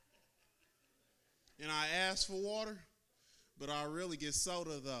and I ask for water, but I really get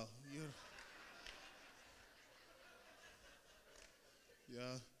soda though.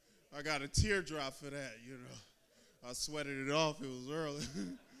 Yeah. I got a teardrop for that, you know. I sweated it off. It was early.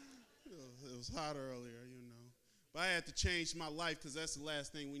 It was hot earlier, you know. But I had to change my life because that's the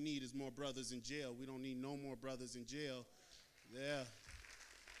last thing we need is more brothers in jail. We don't need no more brothers in jail. Yeah.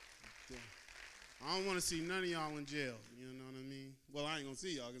 I don't want to see none of y'all in jail, you know what I mean? Well, I ain't going to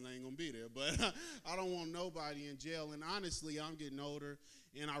see y'all because I ain't going to be there. But I don't want nobody in jail. And honestly, I'm getting older,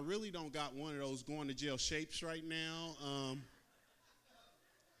 and I really don't got one of those going to jail shapes right now.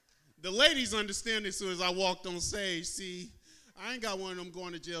 The ladies understand as soon as I walked on stage. See, I ain't got one of them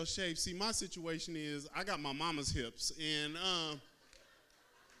going to jail shapes. See, my situation is I got my mama's hips. And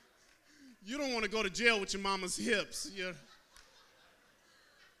you don't want to go to jail with your mama's hips. You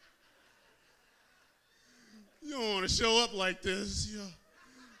don't want to show up like this.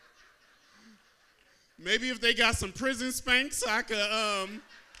 Maybe if they got some prison Spanx, I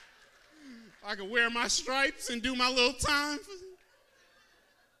could wear my stripes and do my little time.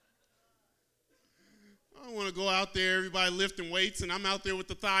 I don't want to go out there, everybody lifting weights, and I'm out there with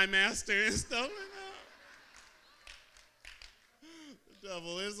the Thigh Master and stuff like that. The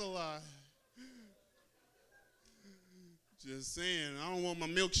devil is a lie. Just saying, I don't want my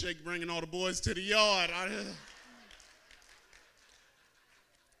milkshake bringing all the boys to the yard. I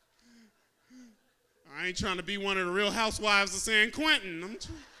ain't trying to be one of the Real Housewives of San Quentin. I'm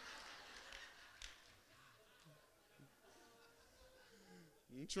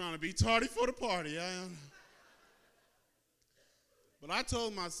trying to be tardy for the party. But I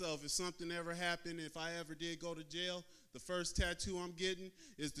told myself if something ever happened, if I ever did go to jail, the first tattoo I'm getting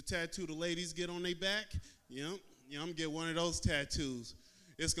is the tattoo the ladies get on their back. I'm going to get one of those tattoos.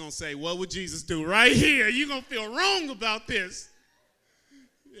 It's going to say, what would Jesus do? Right here. You're going to feel wrong about this.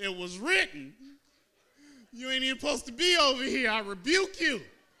 It was written. You ain't even supposed to be over here. I rebuke you.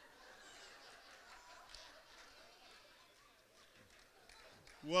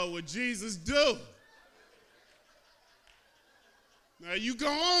 What would Jesus do? Now you go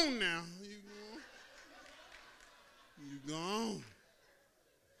on now. You go on.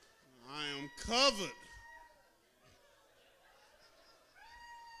 I am covered.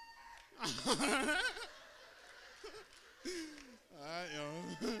 I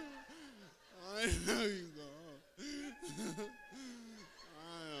know you go. I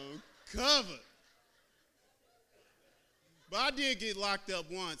am covered. But I did get locked up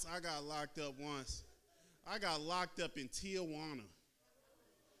once. I got locked up in Tijuana.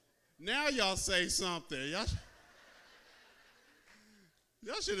 Now y'all say something.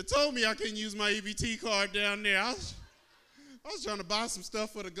 Y'all should have told me I couldn't use my EBT card down there. I was trying to buy some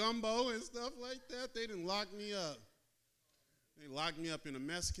stuff for the gumbo and stuff like that. They didn't lock me up. They locked me up in a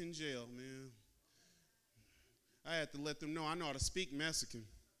Mexican jail, man. I had to let them know I know how to speak Mexican.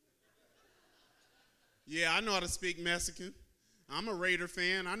 Yeah, I know how to speak Mexican. I'm a Raider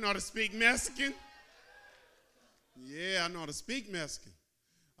fan. I know how to speak Mexican. Yeah, I know how to speak Mexican.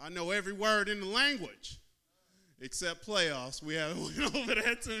 I know every word in the language except playoffs. We haven't went over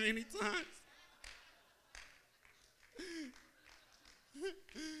that too many times.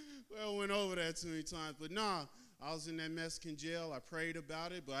 Well, went over that too many times. But nah, I was in that Mexican jail. I prayed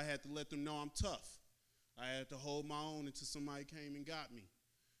about it, but I had to let them know I'm tough. I had to hold my own until somebody came and got me.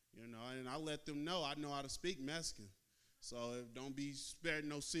 You know, and I let them know I know how to speak Mexican. So don't be sparing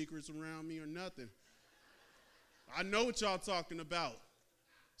no secrets around me or nothing. I know what y'all talking about.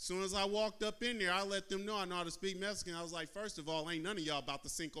 As soon as I walked up in there, I let them know I know how to speak Mexican. I was like, first of all, ain't none of y'all about to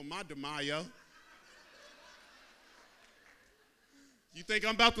Cinco de Mayo. You think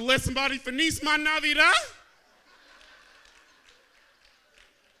I'm about to let somebody finish my Navidad?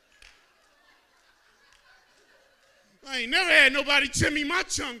 I ain't never had nobody chimney my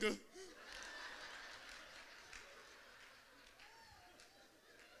chunga.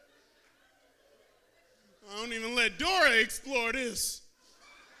 I don't even let Dora explore this.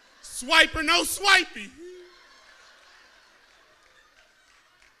 Swipe or no swipey.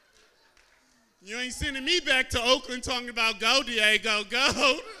 You ain't sending me back to Oakland talking about go, Diego,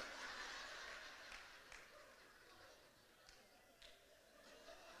 go.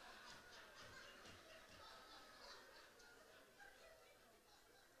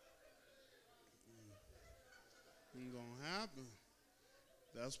 Ain't gonna happen.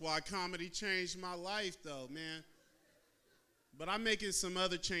 That's why comedy changed my life, though, man. But I'm making some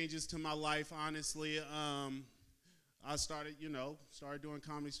other changes to my life, honestly. I started doing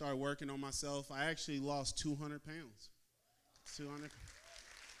comedy, started working on myself. I actually lost 200 pounds. 200.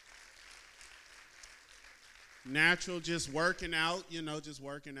 Natural, just working out,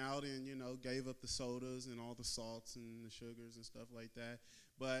 and, gave up the sodas and all the salts and the sugars and stuff like that.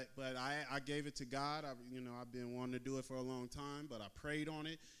 But I gave it to God. I've been wanting to do it for a long time, but I prayed on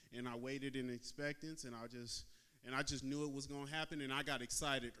it, and I waited in expectance, and I just knew it was going to happen, and I got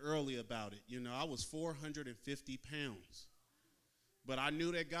excited early about it. I was 450 pounds. But I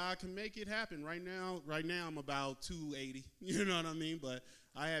knew that God can make it happen. Right now I'm about 280, you know what I mean? But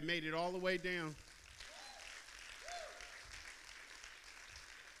I had made it all the way down.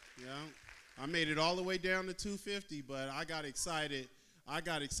 Yeah, I made it all the way down to 250, but I got excited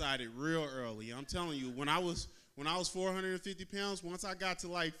real early. I'm telling you, when I was 450 pounds, once I got to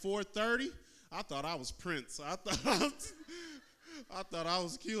like 430, I thought I was Prince. I thought I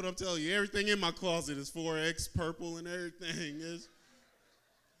was cute. I'm telling you, everything in my closet is 4X purple and everything.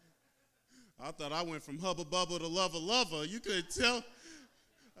 I thought I went from Hubba Bubba to Lover. You could tell.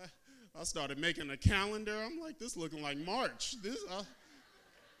 I started making a calendar. I'm like, this looking like March.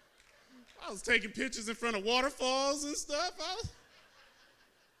 I was taking pictures in front of waterfalls and stuff.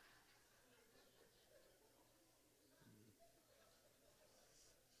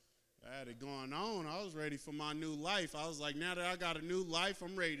 I had it going on. I was ready for my new life. I was like, now that I got a new life,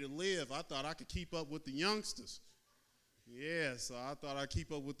 I'm ready to live. I thought I could keep up with the youngsters. Yeah, so I thought I'd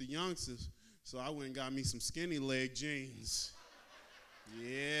keep up with the youngsters. So I went and got me some skinny leg jeans.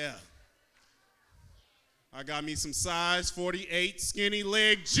 Yeah. I got me some size 48 skinny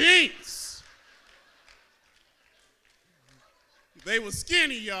leg jeans. They were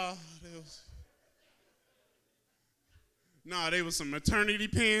skinny, y'all. They were some maternity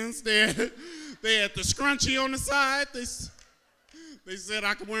pants. They had the scrunchie on the side. They said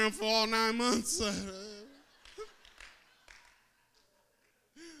I could wear them for all 9 months.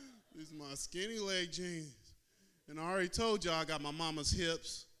 These are my skinny leg jeans. And I already told y'all I got my mama's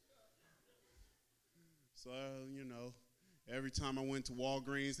hips. So, every time I went to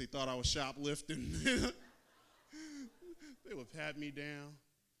Walgreens, they thought I was shoplifting. They would pat me down.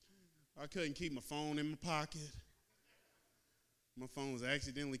 I couldn't keep my phone in my pocket. My phone was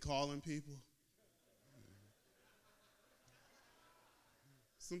accidentally calling people.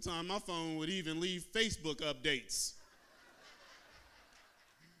 Sometimes my phone would even leave Facebook updates.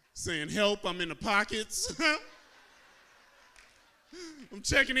 saying, help, I'm in the pockets. I'm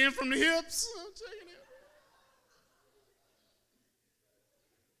checking in from the hips. I'm checking in.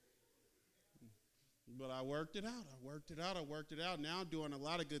 But I worked it out. Now I'm doing a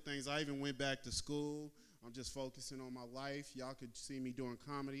lot of good things. I even went back to school. I'm just focusing on my life. Y'all could see me doing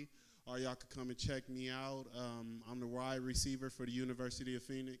comedy, or y'all could come and check me out. I'm the wide receiver for the University of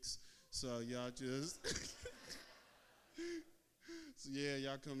Phoenix. So y'all just, so yeah,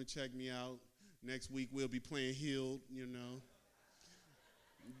 y'all come and check me out. Next week we'll be playing Healed, you know.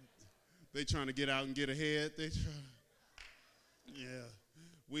 They trying to get out and get ahead. Yeah.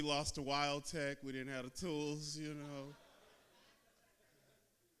 We lost to Wild Tech. We didn't have the tools, you know.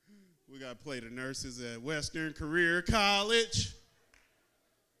 We got to play the nurses at Western Career College.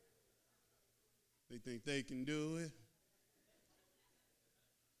 They think they can do it.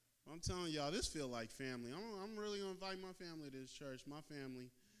 I'm telling y'all, this feel like family. I'm really going to invite my family to this church. My family,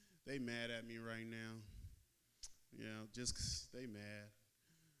 they mad at me right now. Yeah, just 'cause they mad.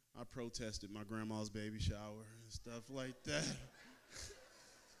 I protested my grandma's baby shower and stuff like that.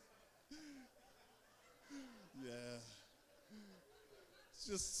 Yeah.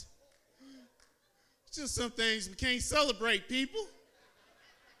 It's just some things we can't celebrate, people.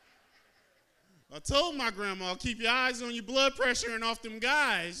 I told my grandma, keep your eyes on your blood pressure and off them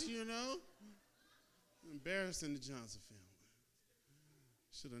guys, you know. Embarrassing the Johnson family.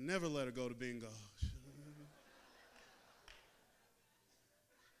 Should have never let her go to bingo.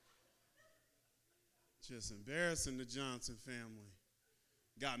 Just embarrassing the Johnson family.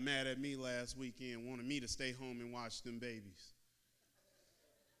 Got mad at me last weekend, wanted me to stay home and watch them babies.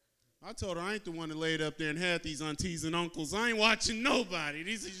 I told her I ain't the one that laid up there and had these aunties and uncles. I ain't watching nobody.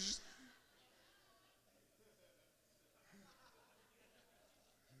 These are just...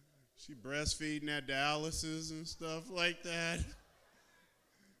 She breastfeeding at dialysis and stuff like that.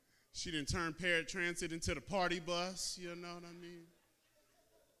 She done turned paratransit into the party bus, you know what I mean?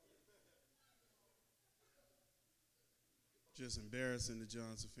 Just embarrassing the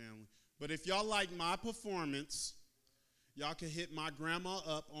Johnson family. But if y'all like my performance, y'all can hit my grandma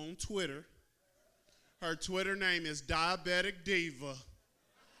up on Twitter. Her Twitter name is Diabetic Diva.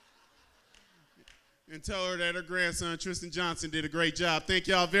 And tell her that her grandson, Tristan Johnson, did a great job. Thank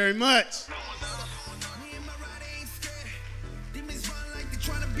y'all very much.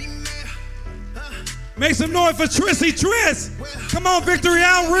 Make some noise for Trissy Triss. Come on, Victory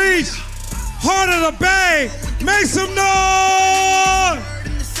Outreach. Heart of the Bay. Make some noise.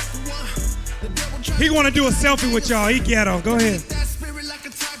 He want to do a selfie with y'all. He ghetto. Go ahead.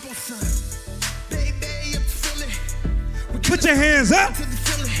 Put your hands up.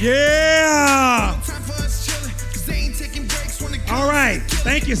 Yeah. All right.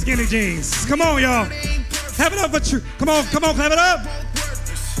 Thank you, Skinny Jeans. Come on, y'all. Clap it up for Come on, clap it up.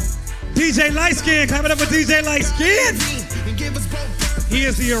 DJ Lightskin, clap it up for DJ Lightskin. He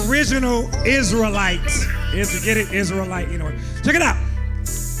is the original Israelite. Get it? Israelite, you know. Check it out.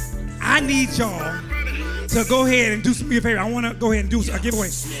 I need y'all to go ahead and do me a favor. I want to go ahead and do a giveaway.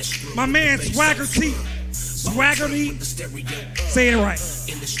 My man Swagger T. Say it right.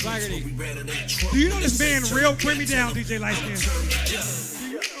 Do you know this man real? Bring me down, DJ Lightskin.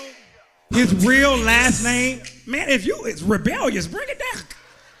 His real last name, man, if you is rebellious, bring it down.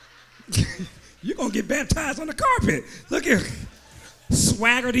 You're going to get baptized on the carpet. Look here.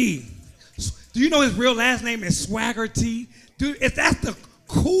 Swagger T. Do you know his real last name is Swagger T? Dude, if that's the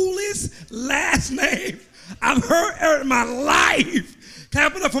coolest last name I've heard in my life.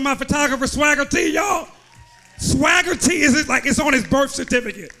 Clap it up for my photographer, Swagger T, y'all. Swagger T is like it's on his birth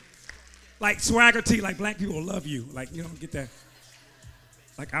certificate. Like Swagger T, like black people love you. Like, you don't get that.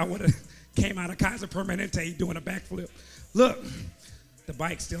 Like I would have came out of Kaiser Permanente doing a backflip. Look. The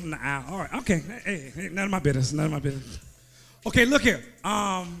bike's still in the aisle. All right, okay. Hey, none of my business. Okay, look here.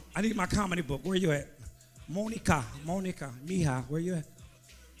 I need my comedy book. Where you at? Monica, Mija, where you at?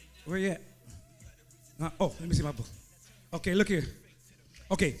 Oh, let me see my book. Okay, look here.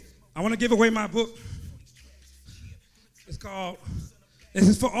 Okay, I want to give away my book. This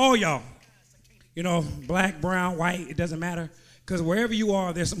is for all y'all. You know, black, brown, white, it doesn't matter. Because wherever you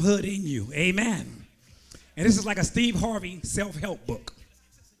are, there's some hood in you. Amen. And this is like a Steve Harvey self-help book.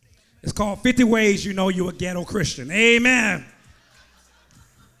 It's called 50 Ways You Know You're a Ghetto Christian. Amen.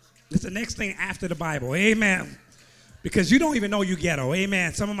 It's the next thing after the Bible. Amen. Because you don't even know you ghetto.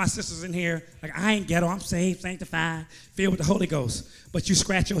 Amen. Some of my sisters in here, like, I ain't ghetto. I'm saved, sanctified, filled with the Holy Ghost. But you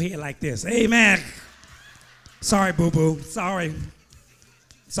scratch your head like this. Amen. Sorry, boo-boo. Sorry,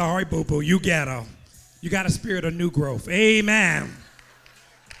 boo-boo. You ghetto. You got a spirit of new growth. Amen.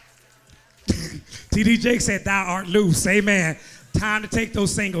 T.D. Jake said, thou art loose. Amen. Time to take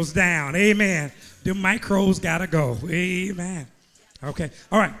those singles down. Amen. The micros gotta go. Amen. Okay.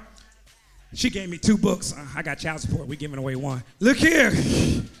 All right. She gave me 2 books. I got child support. We're giving away 1. Look here.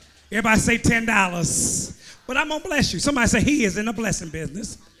 Everybody say $10. But I'm going to bless you. Somebody say he is in the blessing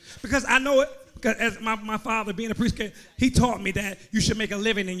business. Because I know it. Because as my father being a priest, he taught me that you should make a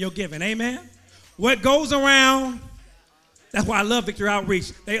living in your giving. Amen. What goes around, that's why I love Victory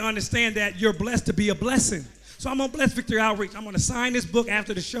Outreach. They understand that you're blessed to be a blessing. So I'm going to bless Victory Outreach. I'm going to sign this book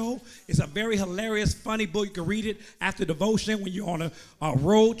after the show. It's a very hilarious, funny book. You can read it after devotion when you're on a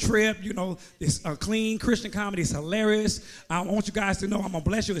road trip. You know, it's a clean Christian comedy. It's hilarious. I want you guys to know I'm going to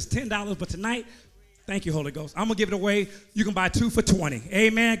bless you. It's $10, but tonight, thank you, Holy Ghost. I'm going to give it away. You can buy 2 for $20.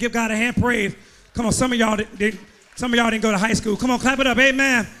 Amen. Give God a hand praise. Come on, some of y'all didn't go to high school. Come on, clap it up.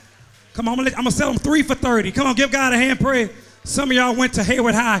 Amen. Come on, I'm going to sell them 3 for $30. Come on, give God a hand praise. Some of y'all went to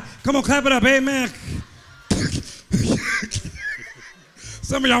Hayward High. Come on, clap it up. Amen.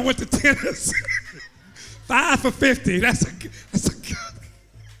 Some of y'all went to tennis. 5 for $50. That's a good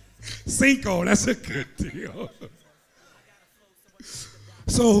Cinco. That's a good deal.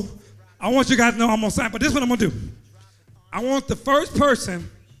 So I want you guys to know I'm gonna sign, but this is what I'm gonna do. I want the first person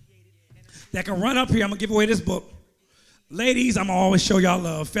that can run up here. I'm gonna give away this book. Ladies, I'm gonna always show y'all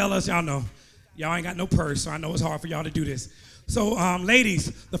love. Fellas, y'all know. Y'all ain't got no purse, so I know it's hard for y'all to do this. So,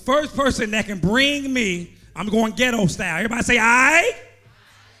 ladies, the first person that can bring me, I'm going ghetto style. Everybody say, aye.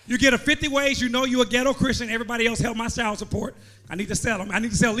 You get a 50 ways you know you're a ghetto Christian. Everybody else help my child support. I need to sell them. I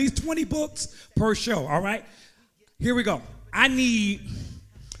need to sell at least 20 books per show, all right? Here we go. I need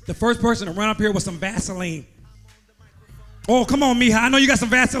the first person to run up here with some Vaseline. Oh, come on, Mija. I know you got some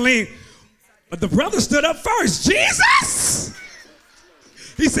Vaseline. But the brother stood up first. Jesus!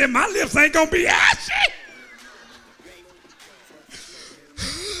 He said, my lips ain't going to be ashy.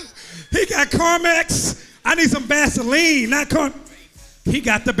 He got Carmex. I need some Vaseline, not Carmex. He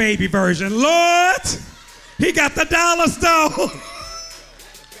got the baby version. Lord, he got the dollar store.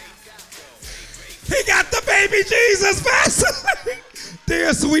 He got the baby Jesus Vaseline.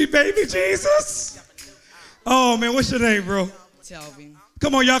 Dear sweet baby Jesus. Oh, man, what's your name, bro? Telvin.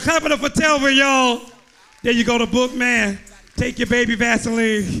 Come on, y'all. Clap it up for Telvin, y'all. There you go, the book, man. Take your baby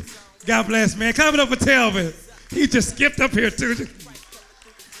Vaseline. God bless, man. Clap it up for Telvin. He just skipped up here, too.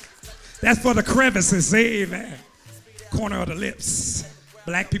 That's for the crevices, amen. Corner of the lips.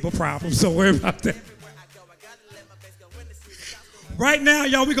 Black people problems, so worry about that. Right now,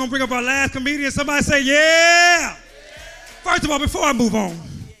 y'all, we're going to bring up our last comedian. Somebody say, yeah. First of all, before I move on,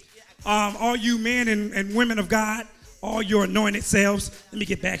 all you men and women of God, all your anointed selves, let me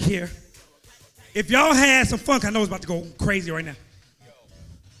get back here. If y'all had some fun, I know it's about to go crazy right now.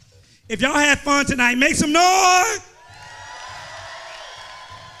 If y'all had fun tonight, make some noise.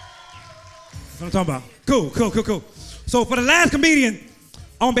 That's what I'm talking about. Cool. So for the last comedian,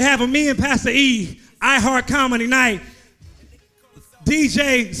 on behalf of me and Pastor E, I Heart Comedy Night,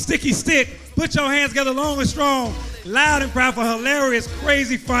 DJ Sticky Stick, put your hands together long and strong, loud and proud for hilarious,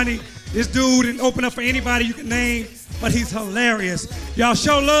 crazy, funny. This dude didn't open up for anybody you can name, but he's hilarious. Y'all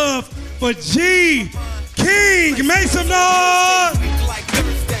show love for G King. Make some noise.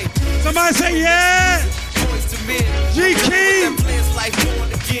 Somebody say yeah. G King.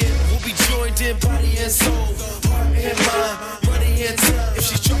 In body and soul, heart and mind, money and time. If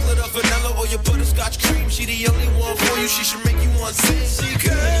she's chocolate or vanilla or your butterscotch cream, she the only one for you. She should make you want to sing. She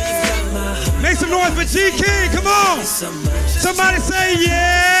could. Make some noise for G King. Come on. Somebody say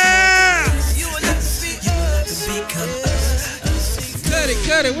yeah.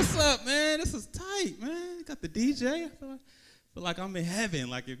 Cut it. What's up, man? This is tight, man. You got the DJ. I feel like I'm in heaven.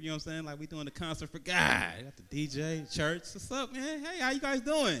 Like, if you know what I'm saying, like we doing the concert for God. You got the DJ, church. What's up, man? Hey, how you guys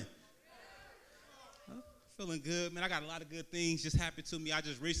doing? Feeling good, man. I got a lot of good things just happened to me. I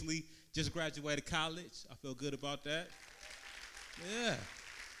just recently graduated college. I feel good about that. Yeah.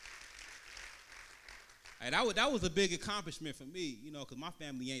 Hey, that was a big accomplishment for me, you know, because my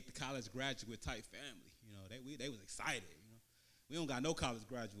family ain't the college graduate type family. You know, they was excited. You know, we don't got no college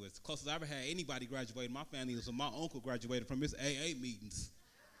graduates. The closest I ever had anybody graduate in my family was when my uncle graduated from his AA meetings.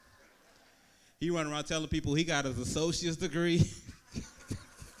 He run around telling people he got his associate's degree.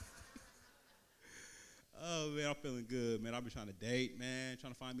 Oh, man, I'm feeling good, man. I've been trying to date, man,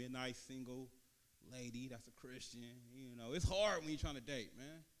 trying to find me a nice single lady that's a Christian. You know, it's hard when you're trying to date, man.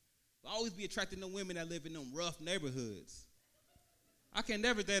 I always be attracted to women that live in them rough neighborhoods. I can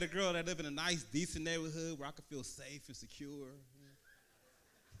never date a girl that live in a nice, decent neighborhood where I can feel safe and secure.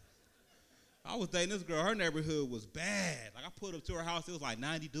 I was dating this girl. Her neighborhood was bad. Like, I pulled up to her house. It was like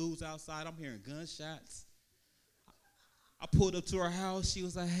 90 dudes outside. I'm hearing gunshots. I pulled up to her house. She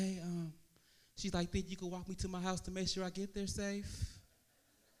was like, hey, She's like, think you can walk me to my house to make sure I get there safe?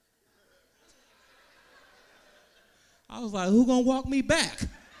 I was like, who gonna walk me back?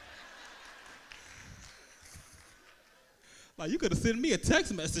 Like, you could have sent me a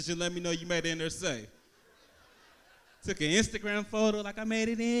text message and let me know you made it in there safe. Took an Instagram photo like I made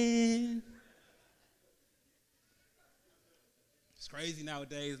it in. It's crazy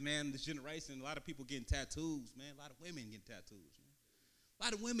nowadays, man, this generation, a lot of people getting tattoos, man. A lot of women getting tattoos. Man. A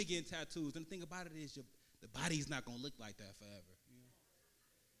lot of women getting tattoos. And the thing about it is the body's not going to look like that forever. You know?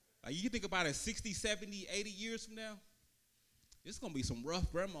 Like, you think about it 60, 70, 80 years from now, it's going to be some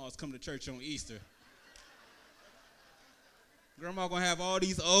rough grandmas coming to church on Easter. Grandma going to have all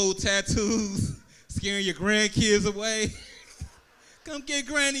these old tattoos, scaring your grandkids away. Come get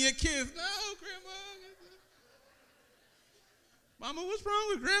granny a kiss. No, grandma. Mama, what's wrong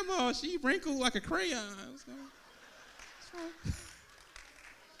with grandma? She wrinkled like a crayon. What's wrong?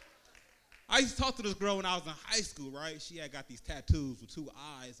 I used to talk to this girl when I was in high school, right? She had got these tattoos with 2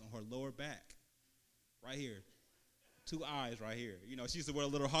 eyes on her lower back. Right here. 2 eyes right here. You know, she used to wear a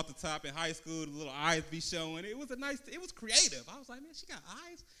little halter top in high school, the little eyes be showing. It was it was creative. I was like, man, she got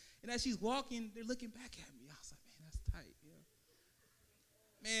eyes. And as she's walking, they're looking back at me. I was like, man, that's tight. You know?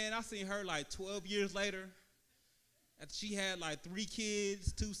 Man, I seen her like 12 years later. After she had like 3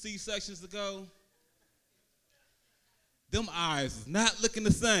 kids, 2 C-sections to go. Them eyes is not looking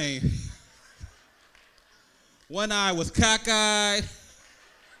the same. One eye was cockeyed.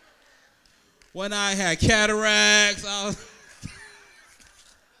 One eye had cataracts. I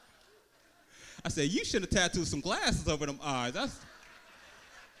said, you should have tattooed some glasses over them eyes.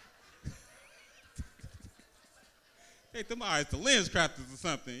 Hey, them eyes, the lens crafters or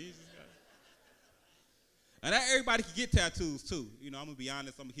something. And not everybody can get tattoos too. You know, I'm gonna be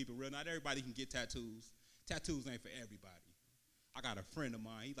honest, I'm gonna keep it real. Not everybody can get tattoos. Tattoos ain't for everybody. I got a friend of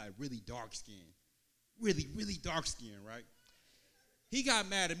mine, he's like really dark skinned. Really, really dark skinned, right? He got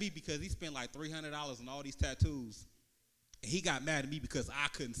mad at me because he spent like $300 on all these tattoos. And he got mad at me because I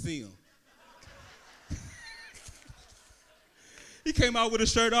couldn't see him. He came out with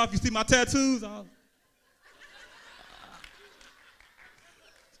his shirt off. You see my tattoos? I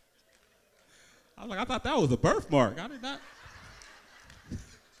was like, I thought that was a birthmark. I did not.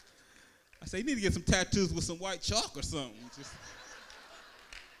 I said, you need to get some tattoos with some white chalk or something.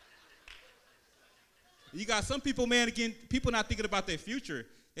 You got some people, man, again, people not thinking about their future.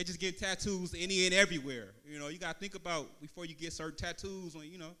 They just get tattoos any and everywhere. You know, you got to think about before you get certain tattoos. On,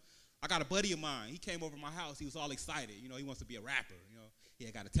 you know, I got a buddy of mine. He came over to my house. He was all excited. You know, he wants to be a rapper. You know, he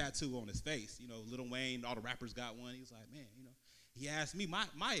had got a tattoo on his face. You know, Lil Wayne, all the rappers got one. He was like, man, you know. He asked me my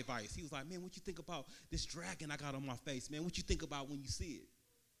advice. He was like, man, what you think about this dragon I got on my face, man? What you think about when you see it?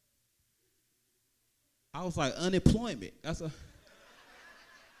 I was like, unemployment.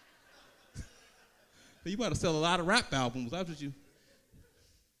 You better sell a lot of rap albums. That's what you.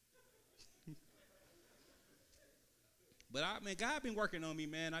 But God been working on me,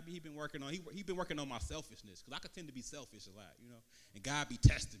 man. He been working on. He been working on my selfishness, because I could tend to be selfish a lot, you know. And God be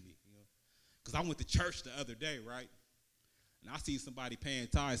testing me, you know. Because I went to church the other day, right? And I see somebody paying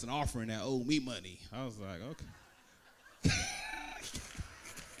tithes and offering that owed me money. I was like, okay.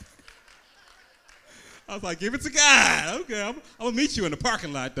 I was like, give it to God. Okay, I'm going to meet you in the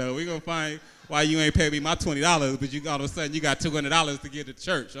parking lot, though. We're going to find why you ain't pay me my $20, but you all of a sudden you got $200 to get to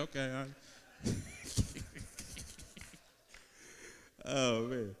church. Okay. Oh,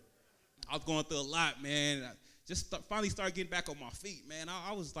 man. I was going through a lot, man. I just finally started getting back on my feet, man.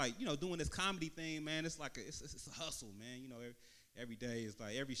 I was like, you know, doing this comedy thing, man. It's like it's a hustle, man. You know, every day is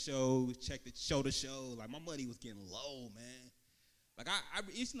like every show, check the show to show. Like my money was getting low, man. Like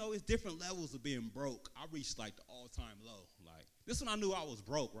you know, it's different levels of being broke. I reached like the all-time low. Like this when I knew I was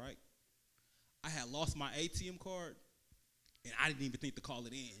broke, right? I had lost my ATM card, and I didn't even think to call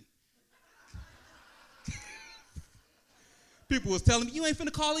it in. People was telling me, you ain't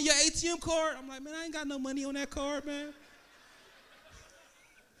finna call in your ATM card? I'm like, man, I ain't got no money on that card, man.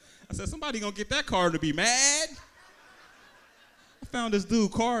 I said, somebody gonna get that card to be mad. I found this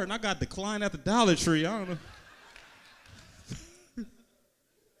dude card, and I got declined at the Dollar Tree. I don't know.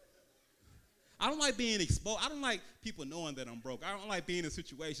 I don't like being exposed. I don't like people knowing that I'm broke. I don't like being in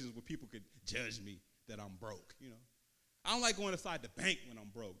situations where people could judge me that I'm broke, you know. I don't like going inside the bank when I'm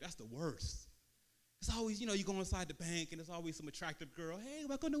broke. That's the worst. It's always, you know, you go inside the bank and there's always some attractive girl. Hey,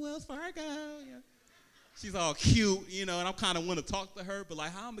 welcome to Wells Fargo. Yeah. She's all cute, you know, and I kind of want to talk to her, but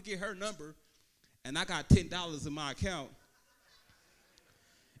like, how I'm going to get her number? And I got $10 in my account,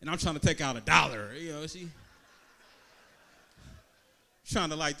 and I'm trying to take out $1. You know, she trying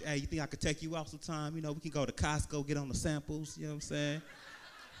to like, hey, you think I could take you out sometime? You know, we can go to Costco, get on the samples, you know what I'm saying?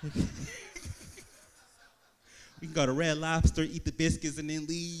 You can go to Red Lobster, eat the biscuits, and then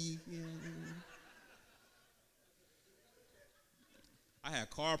leave. You know? I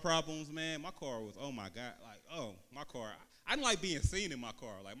had car problems, man. My car was, oh my God, my car. I didn't like being seen in my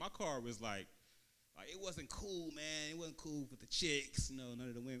car. Like, my car was like it wasn't cool, man. It wasn't cool with the chicks, none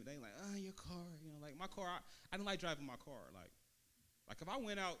of the women. They like, oh, your car, like my car. I didn't like driving my car. Like if I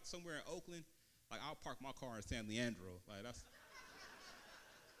went out somewhere in Oakland, like I'll park my car in San Leandro. Like that's.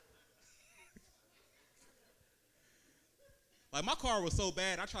 Like my car was so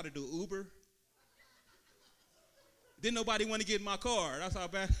bad, I tried to do Uber. Didn't nobody want to get in my car. That's how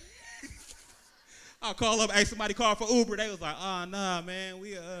bad. I'll call up, ask somebody call for Uber. They was like, oh, nah, man,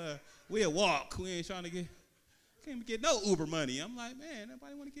 we a walk. We ain't trying to can't even get no Uber money. I'm like, man,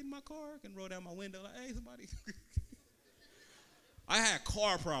 nobody want to get in my car? I can roll down my window like, hey, somebody. I had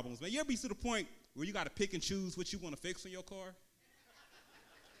car problems, man. You ever be to the point where you got to pick and choose what you want to fix in your car?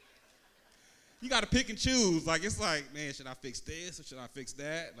 You got to pick and choose. Like, it's like, man, should I fix this or should I fix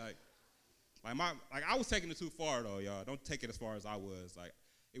that? Like I was taking it too far, though, y'all. Don't take it as far as I was. Like,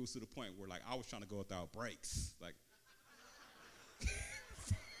 it was to the point where, like, I was trying to go without brakes. Like,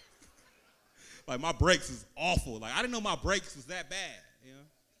 like my brakes is awful. Like, I didn't know my brakes was that bad,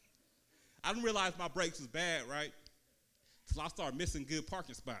 I didn't realize my brakes was bad, right? So I started missing good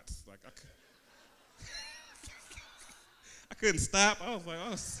parking spots. Like, I couldn't stop. I was like,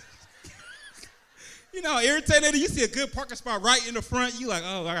 irritated. You see a good parking spot right in the front. You like,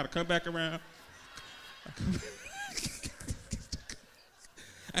 oh, I got to come back around.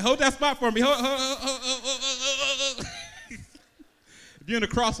 Hey, hold that spot for me. Hold. If you're in the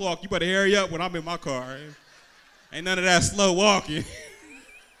crosswalk, you better hurry up when I'm in my car. Ain't none of that slow walking.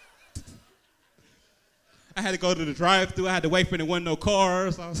 I had to go to the drive-thru. I had to wait for there wasn't no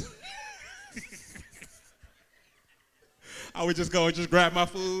cars. I would just go and just grab my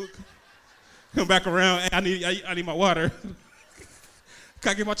food, come back around. Hey, I need my water.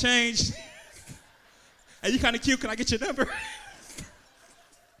 Can I get my change? Hey, you kind of cute. Can I get your number?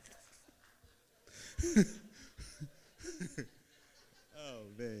 Oh,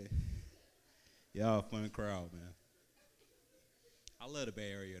 man. Y'all a fun crowd, man. I love the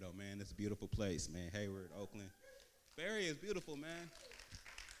Bay Area, though, man. It's a beautiful place, man. Hayward, Oakland. Bay Area is beautiful, man.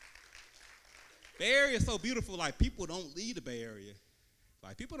 Bay Area is so beautiful, like, people don't leave the Bay Area.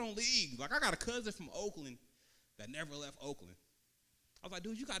 Like, people don't leave. Like, I got a cousin from Oakland that never left Oakland. I was like,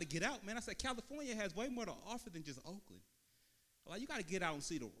 dude, you got to get out, man. I said, California has way more to offer than just Oakland. Like, you got to get out and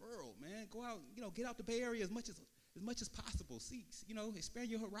see the world, man. Go out, get out the Bay Area as much as possible. See,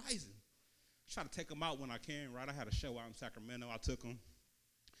 expand your horizon. Try to take him out when I can, right? I had a show out in Sacramento. I took him.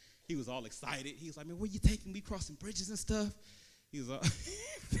 He was all excited. He was like, man, where you taking me, crossing bridges and stuff? He was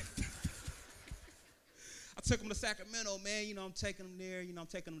I took him to Sacramento, man. I'm taking him there. I'm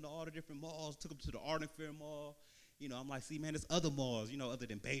taking him to all the different malls. Took him to the Arden Fair Mall. I'm like, see, man, there's other malls, other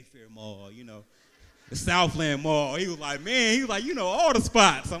than Bayfair Mall, the Southland Mall. He was like, all the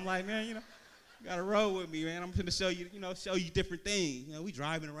spots. I'm like, man, you got to roll with me, man. I'm going to show you, show you different things. We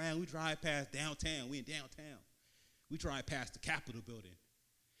driving around. We drive past downtown. We in downtown. We drive past the Capitol building.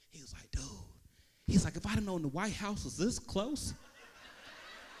 He was like, dude. He's like, if I'd have known the White House was this close.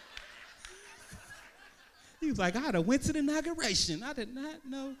 He was like, I'd have went to the inauguration. I did not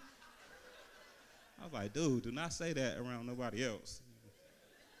know. I was like, dude, do not say that around nobody else.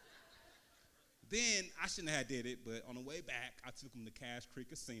 Then, I shouldn't have did it, but on the way back, I took him to Cash Creek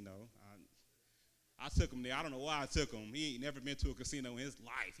Casino. I took him there. I don't know why I took him. He ain't never been to a casino in his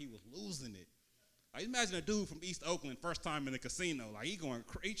life. He was losing it. Like, imagine a dude from East Oakland, first time in a casino. Like, he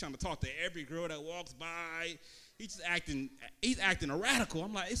trying to talk to every girl that walks by. He's acting radical.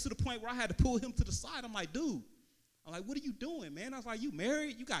 I'm like, it's to the point where I had to pull him to the side. I'm like, dude. I'm like, what are you doing, man? I was like, you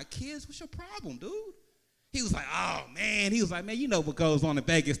married? You got kids? What's your problem, dude? He was like, oh, man. He was like, man, you know what goes on in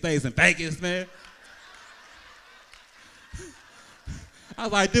Vegas stays in Vegas, man. I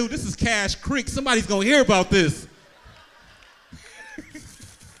was like, dude, this is Cash Creek. Somebody's going to hear about this.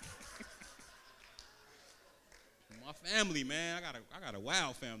 My family, man. I got a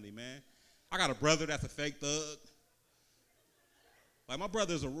wild family, man. I got a brother that's a fake thug. Like, my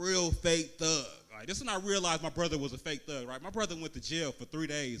brother's a real fake thug. Like, this is when I realized my brother was a fake thug, right? My brother went to jail for 3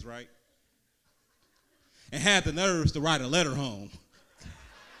 days, right? And had the nerves to write a letter home.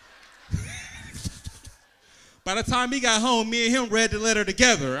 By the time he got home, me and him read the letter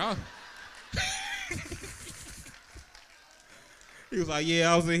together. He was like,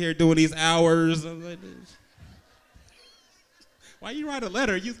 yeah, I was in here doing these hours. I was like, why you write a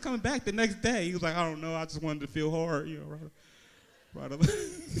letter? You was coming back the next day. He was like, I don't know. I just wanted to feel hard, Right.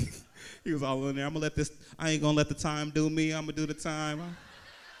 He was all in there. I ain't gonna let the time do me. I'm gonna do the time.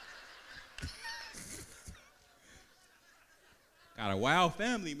 Got a wild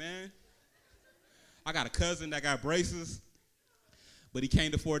family, man. I got a cousin that got braces, but he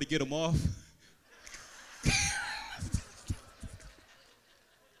can't afford to get them off.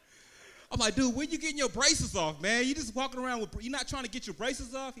 I'm like, dude, when you getting your braces off, man? You just walking around with, you not trying to get your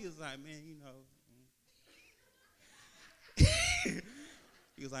braces off? He was like, man, you know.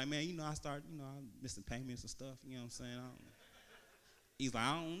 He was like, man, you know, I'm missing payments and stuff, you know what I'm saying? He's like,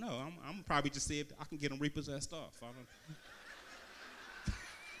 I don't know. I'm probably just see if I can get them repossessed off.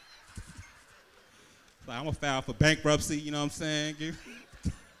 Like, I'm going to file for bankruptcy, you know what I'm saying?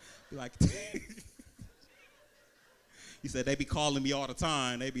 Like, he said they be calling me all the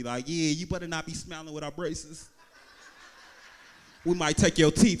time. They be like, yeah, you better not be smiling with our braces. We might take your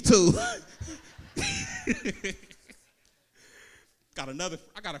teeth, too. I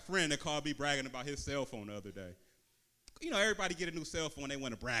got a friend that called me bragging about his cell phone the other day. You know, everybody get a new cell phone, they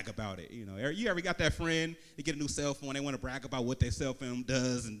want to brag about it. You know, you ever got that friend, they get a new cell phone, they want to brag about what their cell phone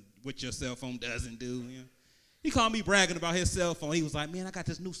does and what your cell phone doesn't do. You know? He called me bragging about his cell phone. He was like, man, I got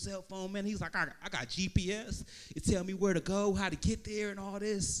this new cell phone, man. He was like, I got GPS. It tell me where to go, how to get there, and all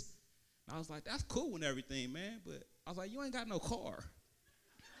this. And I was like, that's cool and everything, man. But I was like, you ain't got no car.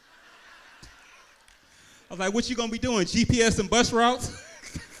 I was like, what you gonna be doing, GPS and bus routes?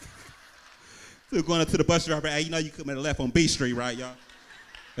 So going up to the bus driver, hey, you know you come to the left on B Street, right, y'all?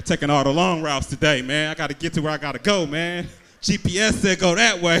 They're taking all the long routes today, man. I gotta get to where I gotta go, man. GPS said go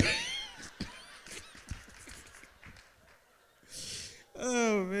that way.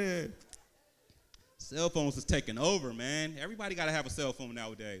 Oh, man. Cell phones is taking over, man. Everybody gotta have a cell phone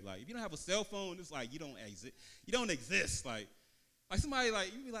nowadays. Like, if you don't have a cell phone, it's like you don't exist. You don't exist. Like somebody,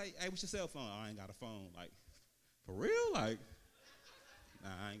 like, you be like, hey, what's your cell phone? Oh, I ain't got a phone. Like, for real? Like, nah,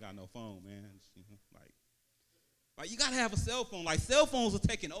 I ain't got no phone, man. Like you gotta have a cell phone. Like, cell phones are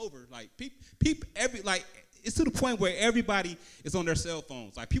taking over. Like, it's to the point where everybody is on their cell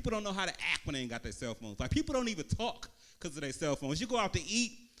phones. Like, people don't know how to act when they ain't got their cell phones. Like, people don't even talk because of their cell phones. You go out to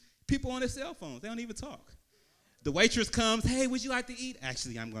eat, people on their cell phones. They don't even talk. The waitress comes, hey, would you like to eat?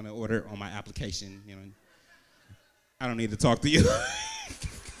 Actually, I'm gonna order on my application. You know, I don't need to talk to you.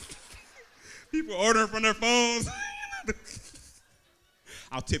 People ordering from their phones.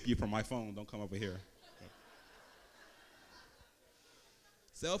 I'll tip you from my phone. Don't come over here.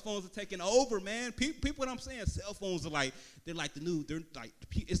 Cell phones are taking over, man. People, what I'm saying, cell phones are like, it's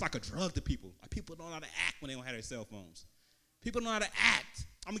like a drug to people. Like, people don't know how to act when they don't have their cell phones. People don't know how to act.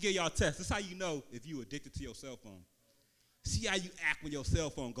 I'm going to give y'all a test. This is how you know if you addicted to your cell phone. See how you act when your cell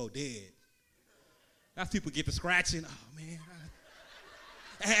phone go dead. That's people get to scratching. Oh, man.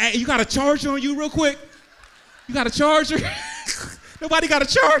 Hey, you got a charger on you real quick? You got a charger? Nobody got a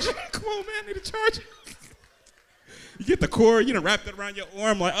charger. Come on, man, I need a charger. You get the cord, you done wrapped it around your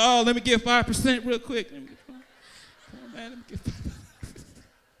arm, like, oh, let me get 5% real quick. Come on, man, let me get 5%.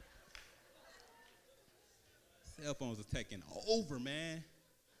 Cell phones are taking over, man.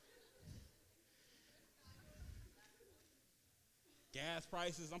 Gas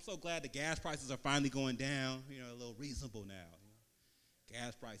prices, I'm so glad the gas prices are finally going down, a little reasonable now.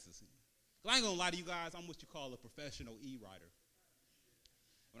 Gas prices. I ain't gonna lie to you guys, I'm what you call a professional E-rider.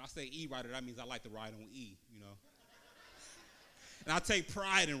 When I say E-rider, that means I like to ride on E, And I take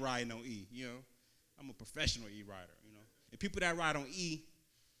pride in riding on E, I'm a professional E-rider, And people that ride on E,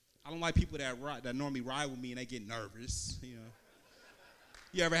 I don't like people that normally ride with me and they get nervous,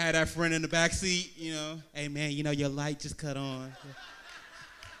 You ever had that friend in the back seat, Hey, man, your light just cut on.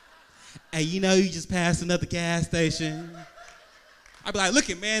 Hey, you just passed another gas station. I be like, look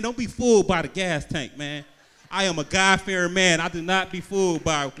it, man, don't be fooled by the gas tank, man. I am a God-fearing man. I do not be fooled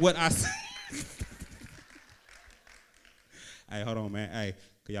by what I see. Hey, hold on, man. Hey,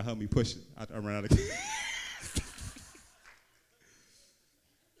 can y'all help me push it? I ran out of gas.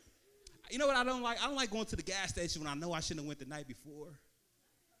 You know what I don't like? I don't like going to the gas station when I know I shouldn't have went the night before.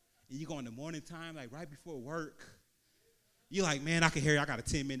 And you go in the morning time, like right before work. You're like, man, I can hear you. I got a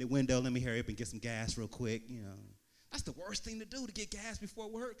 10-minute window. Let me hurry up and get some gas real quick, That's the worst thing to do, to get gas before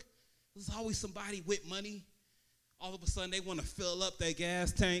work. There's always somebody with money. All of a sudden, they want to fill up their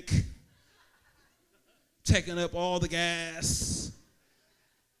gas tank, taking up all the gas.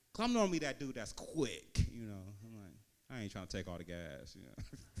 Because I'm normally that dude that's quick, I'm like, I ain't trying to take all the gas,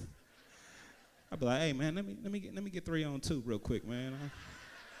 I'd be like, hey, man, let me get 3 on 2 real quick, man.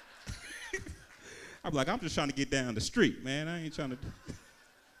 I'd be like, I'm just trying to get down the street, man. I ain't trying to.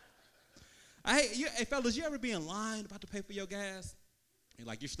 Hey, fellas, you ever be in line about to pay for your gas? And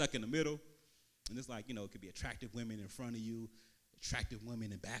like you're stuck in the middle, and it's like, it could be attractive women in front of you, attractive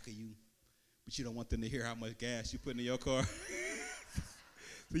women in back of you, but you don't want them to hear how much gas you put in your car.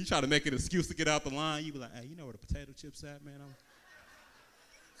 So you try to make an excuse to get out the line. You be like, hey, you know where the potato chips at, man?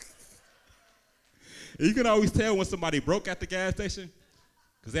 You can always tell when somebody broke at the gas station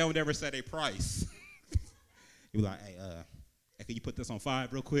because they don't ever say their price. You be like, hey, can you put this on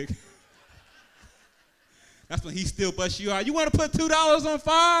 5 real quick? That's when he still busts you out. You want to put $2 on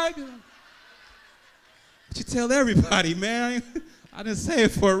 5? But you tell everybody, man. I didn't say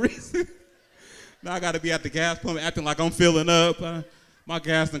it for a reason. Now I got to be at the gas pump acting like I'm filling up. My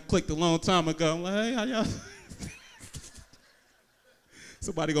gas done clicked a long time ago. I'm like, hey, how y'all?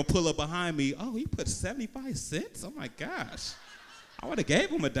 Somebody gonna pull up behind me. Oh, he put 75 cents? Oh my gosh. I would have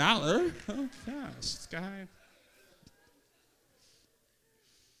gave him $1. Oh gosh, this guy.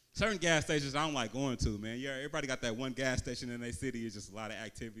 Certain gas stations I don't like going to, man. Yeah, everybody got that one gas station in their city. It's just a lot of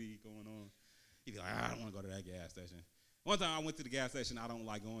activity going on. You be like, I don't want to go to that gas station. One time I went to the gas station I don't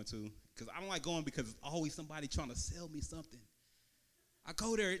like going to because I don't like going because it's always somebody trying to sell me something. I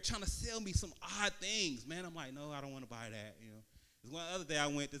go there trying to sell me some odd things, man. I'm like, no, I don't want to buy that, you know. One other day I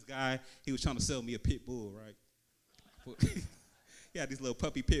went, this guy, he was trying to sell me a pit bull, right? He had these little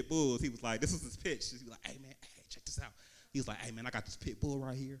puppy pit bulls. He was like, this is his pitch. He was like, hey, man, hey, check this out. He was like, hey, man, I got this pit bull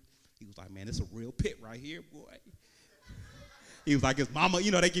right here. He was like, man, it's a real pit right here, boy. He was like, his mama, you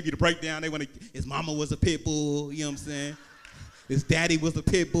know, they give you the breakdown. His mama was a pit bull, you know what I'm saying? His daddy was a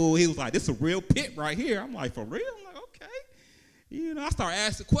pit bull. He was like, this is a real pit right here. I'm like, for real? I'm like, okay. You know, I start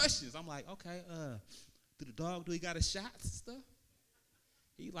asking questions. I'm like, okay, do he got his shots and stuff?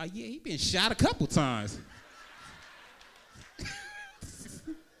 He like, yeah, he been shot a couple times.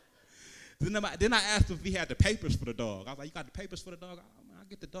 Then I asked him if he had the papers for the dog. I was like, you got the papers for the dog? I'll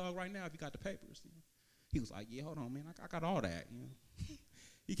get the dog right now if you got the papers. You know? He was like, yeah, hold on, man, I got all that. You know?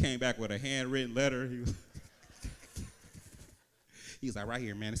 He came back with a handwritten letter. He was like, right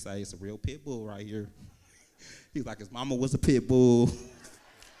here, man, it's a real pit bull right here. He was like, his mama was a pit bull.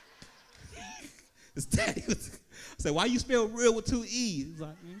 His daddy was. I said, why you spell real with 2 E's? He's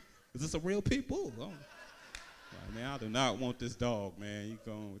like, is this a real pit bull? Like, man, I do not want this dog, man. You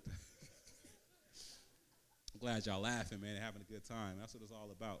going with that. I'm glad y'all laughing, man, and having a good time. That's what it's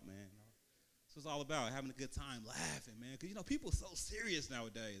all about, man. That's what it's all about, having a good time, laughing, man. Because, you know, people are so serious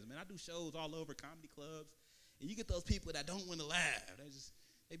nowadays, man. I do shows all over comedy clubs, and you get those people that don't want to laugh.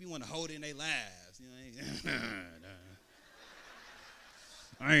 They be want to hold in their laughs. You know,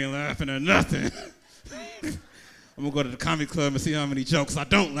 I ain't laughing at nothing. I'm going to go to the comedy club and see how many jokes I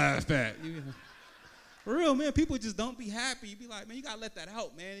don't laugh at. You know. For real, man, people just don't be happy. You be like, man, you got to let that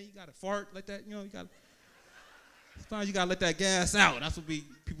out, man. You got to fart, let that, you know, sometimes you got to let that gas out. That's what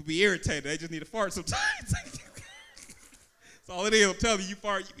people be irritated. They just need to fart sometimes. That's all it is. I'm telling you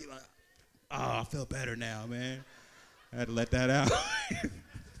fart, you be like, oh, I feel better now, man. I had to let that out.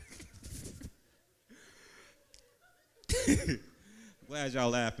 Glad y'all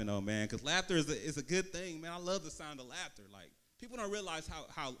laughing though, man, because laughter is a good thing, man. I love the sound of laughter. Like, people don't realize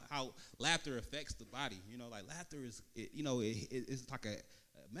how laughter affects the body. You know, like laughter is, it's like a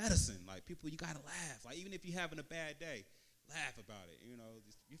medicine. Like, people, you gotta laugh. Like, even if you're having a bad day, laugh about it. You know,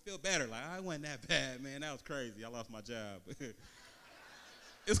 you feel better. Like, I wasn't that bad, man. That was crazy. I lost my job.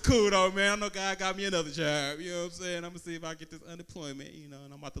 It's cool though, man. I know God got me another job. You know what I'm saying? I'm gonna see if I get this unemployment. You know,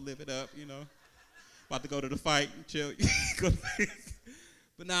 and I'm about to live it up. You know. About to go to the fight, chill.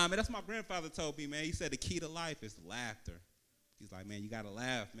 But nah, man, that's what my grandfather told me, man. He said the key to life is laughter. He's like, man, you got to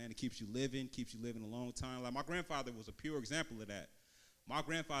laugh, man. It keeps you living a long time. Like, my grandfather was a pure example of that. My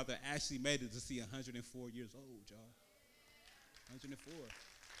grandfather actually made it to see 104 years old, y'all. 104.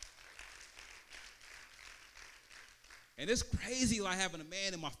 And it's crazy, like, having a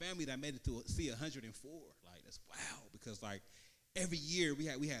man in my family that made it to see 104. Like, that's wow, because, like, every year we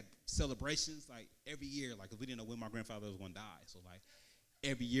had celebrations, like every year, like, 'cause we didn't know when my grandfather was gonna die. So like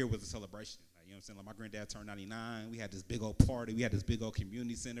every year was a celebration. Like, you know what I'm saying? Like, my granddad turned 99. We had this big old party. We had this big old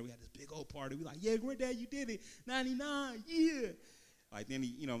community center. We had this big old party. We like, yeah, granddad, you did it. 99, yeah. Like, then he,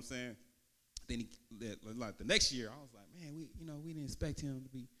 you know what I'm saying? Then he, like the next year, I was like, man, we didn't expect him to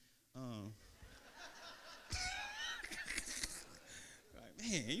be, like,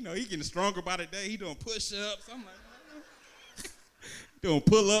 man, you know, he getting stronger by the day. He doing push-ups. I'm like, doing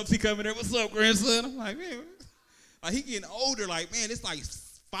pull-ups, he coming there, what's up, grandson? I'm like, man, like, he getting older, like, man, it's like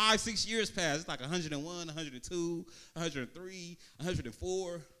 5-6 years past. It's like 101, 102, 103,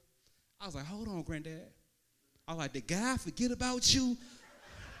 104. I was like, hold on, granddad. I was like, did God forget about you?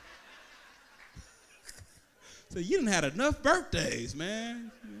 So you done had enough birthdays,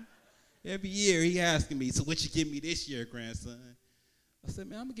 man. Every year he asking me, so what you give me this year, grandson? I said,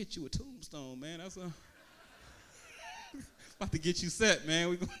 man, I'm gonna get you a tombstone, man. That's about to get you set, man.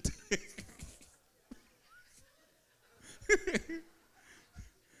 We're going to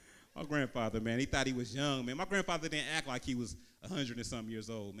My grandfather, man, he thought he was young, man. My grandfather didn't act like he was 100 and something years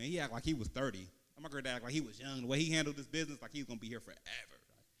old, man. He acted like he was 30. My granddad, like he was young. The way he handled this business, like he was gonna be here forever.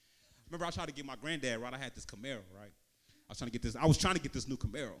 Right? Remember, I tried to get my granddad, right? I had this Camaro, right? I was trying to get this new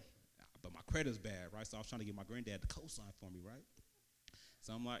Camaro, but my credit's bad, right? So I was trying to get my granddad to co-sign for me, right?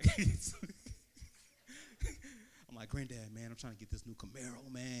 So I'm like, Granddad, man, I'm trying to get this new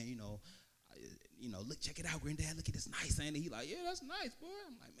Camaro, man. Look, check it out, Granddad. Look at this nice, ain't it? He like, yeah, that's nice, boy.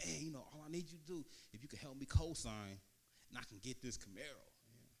 I'm like, man, all I need you to do, if you can help me co-sign, and I can get this Camaro.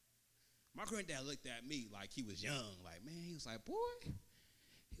 My granddad looked at me like he was young, like, man, he was like, boy,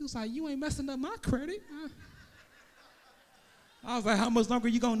 he was like, you ain't messing up my credit. I was like, how much longer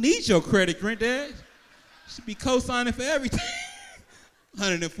you gonna need your credit, Granddad? You should be co-signing for everything.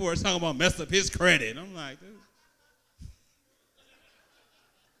 104 talking about mess up his credit. I'm like, dude.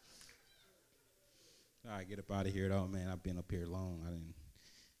 All right, get up out of here, though, man. I've been up here long.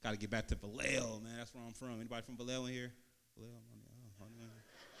 Got to get back to Vallejo, man. That's where I'm from. Anybody from Vallejo in here? Vallejo?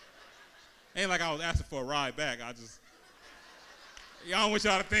 Ain't like I was asking for a ride back. Y'all want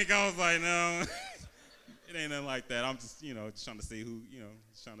y'all to think I was like, no. It ain't nothing like that. I'm just, just trying to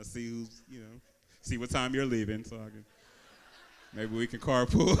see see what time you're leaving so I can, maybe we can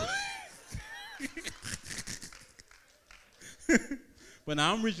carpool. But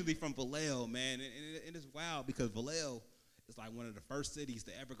now I'm originally from Vallejo, man, and it's wild because Vallejo is like one of the first cities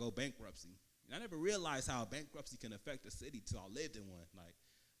to ever go bankruptcy. And I never realized how bankruptcy can affect a city till I lived in one. Like,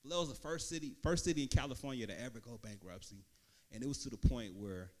 Vallejo's the first city in California to ever go bankruptcy. And it was to the point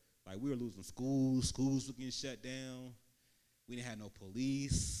where, like, we were losing schools were getting shut down. We didn't have no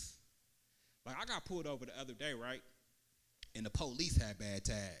police. Like, I got pulled over the other day, right? And the police had bad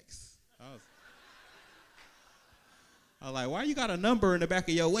tags. I was like, why you got a number in the back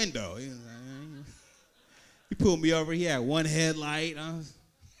of your window? He pulled me over. He had one headlight. I was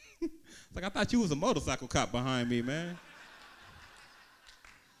like, I thought you was a motorcycle cop behind me, man.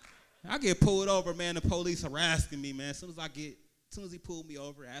 I get pulled over, man. The police harassing me, man. As soon as he pulled me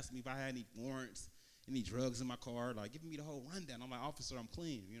over, asked me if I had any warrants, any drugs in my car, like giving me the whole rundown. I'm like, officer, I'm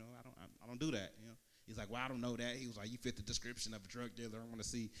clean. I don't do that. He's like, well, I don't know that. He was like, you fit the description of a drug dealer. I want to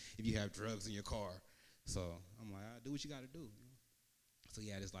see if you have drugs in your car. So I'm like, do what you got to do. So he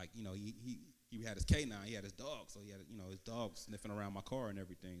had his, like, he had his K9. He had his dog. So he had, his dog sniffing around my car and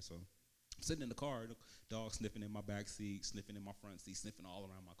everything. So I'm sitting in the car, the dog sniffing in my back seat, sniffing in my front seat, sniffing all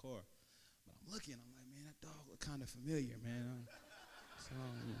around my car. But I'm looking, I'm like, man, that dog look kind of familiar, man.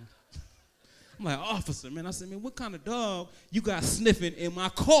 I'm like, officer, man. I said, man, what kind of dog you got sniffing in my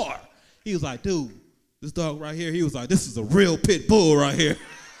car? He was like, dude, this dog right here, he was like, this is a real pit bull right here.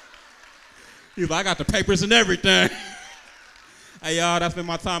 He was like, I got the papers and everything. Hey, y'all, that's been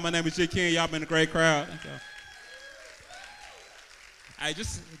my time. My name is G King. Y'all been a great crowd. Thank y'all. Hey,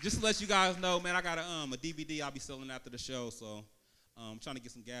 just to let you guys know, man, I got a DVD I'll be selling after the show, so I'm trying to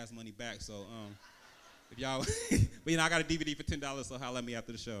get some gas money back. So if y'all, but I got a DVD for $10, so holla at me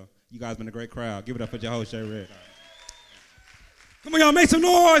after the show. You guys been a great crowd. Give it up for your host, Jay Red. Come on, y'all, make some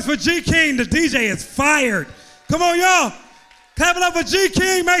noise for G King. The DJ is fired. Come on, y'all. Clap it up for G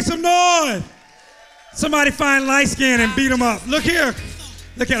King. Make some noise. Somebody find light skin and beat him up. Look here.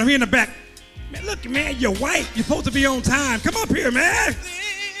 Look at him. He in the back. Man, look, man, you're white. You're supposed to be on time. Come up here, man.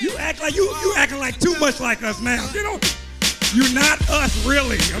 You act like you acting like too much like us now. You're not us,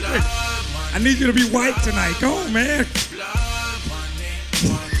 really. Okay. I need you to be white tonight. Go on, man.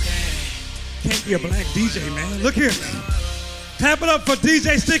 Can't be a black DJ, man. Look here. Clap it up for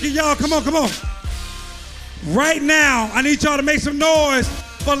DJ Sticky, y'all. Come on, come on. Right now, I need y'all to make some noise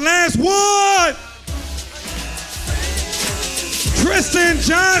for Lance Wood, Tristan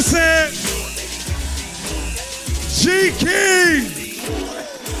Johnson, G King,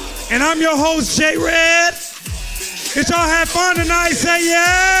 and I'm your host, Jay Red. Did y'all have fun tonight? Say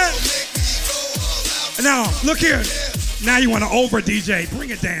yeah. Now, look here. Now you want to over DJ. Bring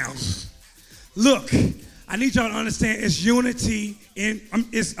it down. Look, I need y'all to understand it's unity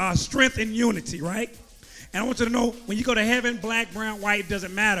it's strength in unity, right? And I want you to know, when you go to heaven, black, brown, white,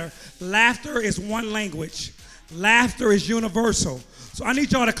 doesn't matter. Laughter is one language. Laughter is universal. So I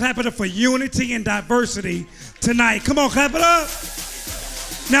need y'all to clap it up for unity and diversity tonight. Come on, clap it up.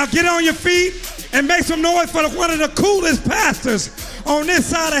 Now get on your feet and make some noise for one of the coolest pastors on this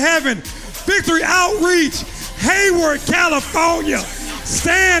side of heaven. Victory Outreach, Hayward, California.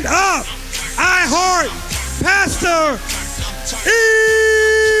 Stand up. I heart Pastor E.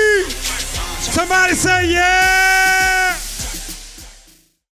 Somebody say yeah.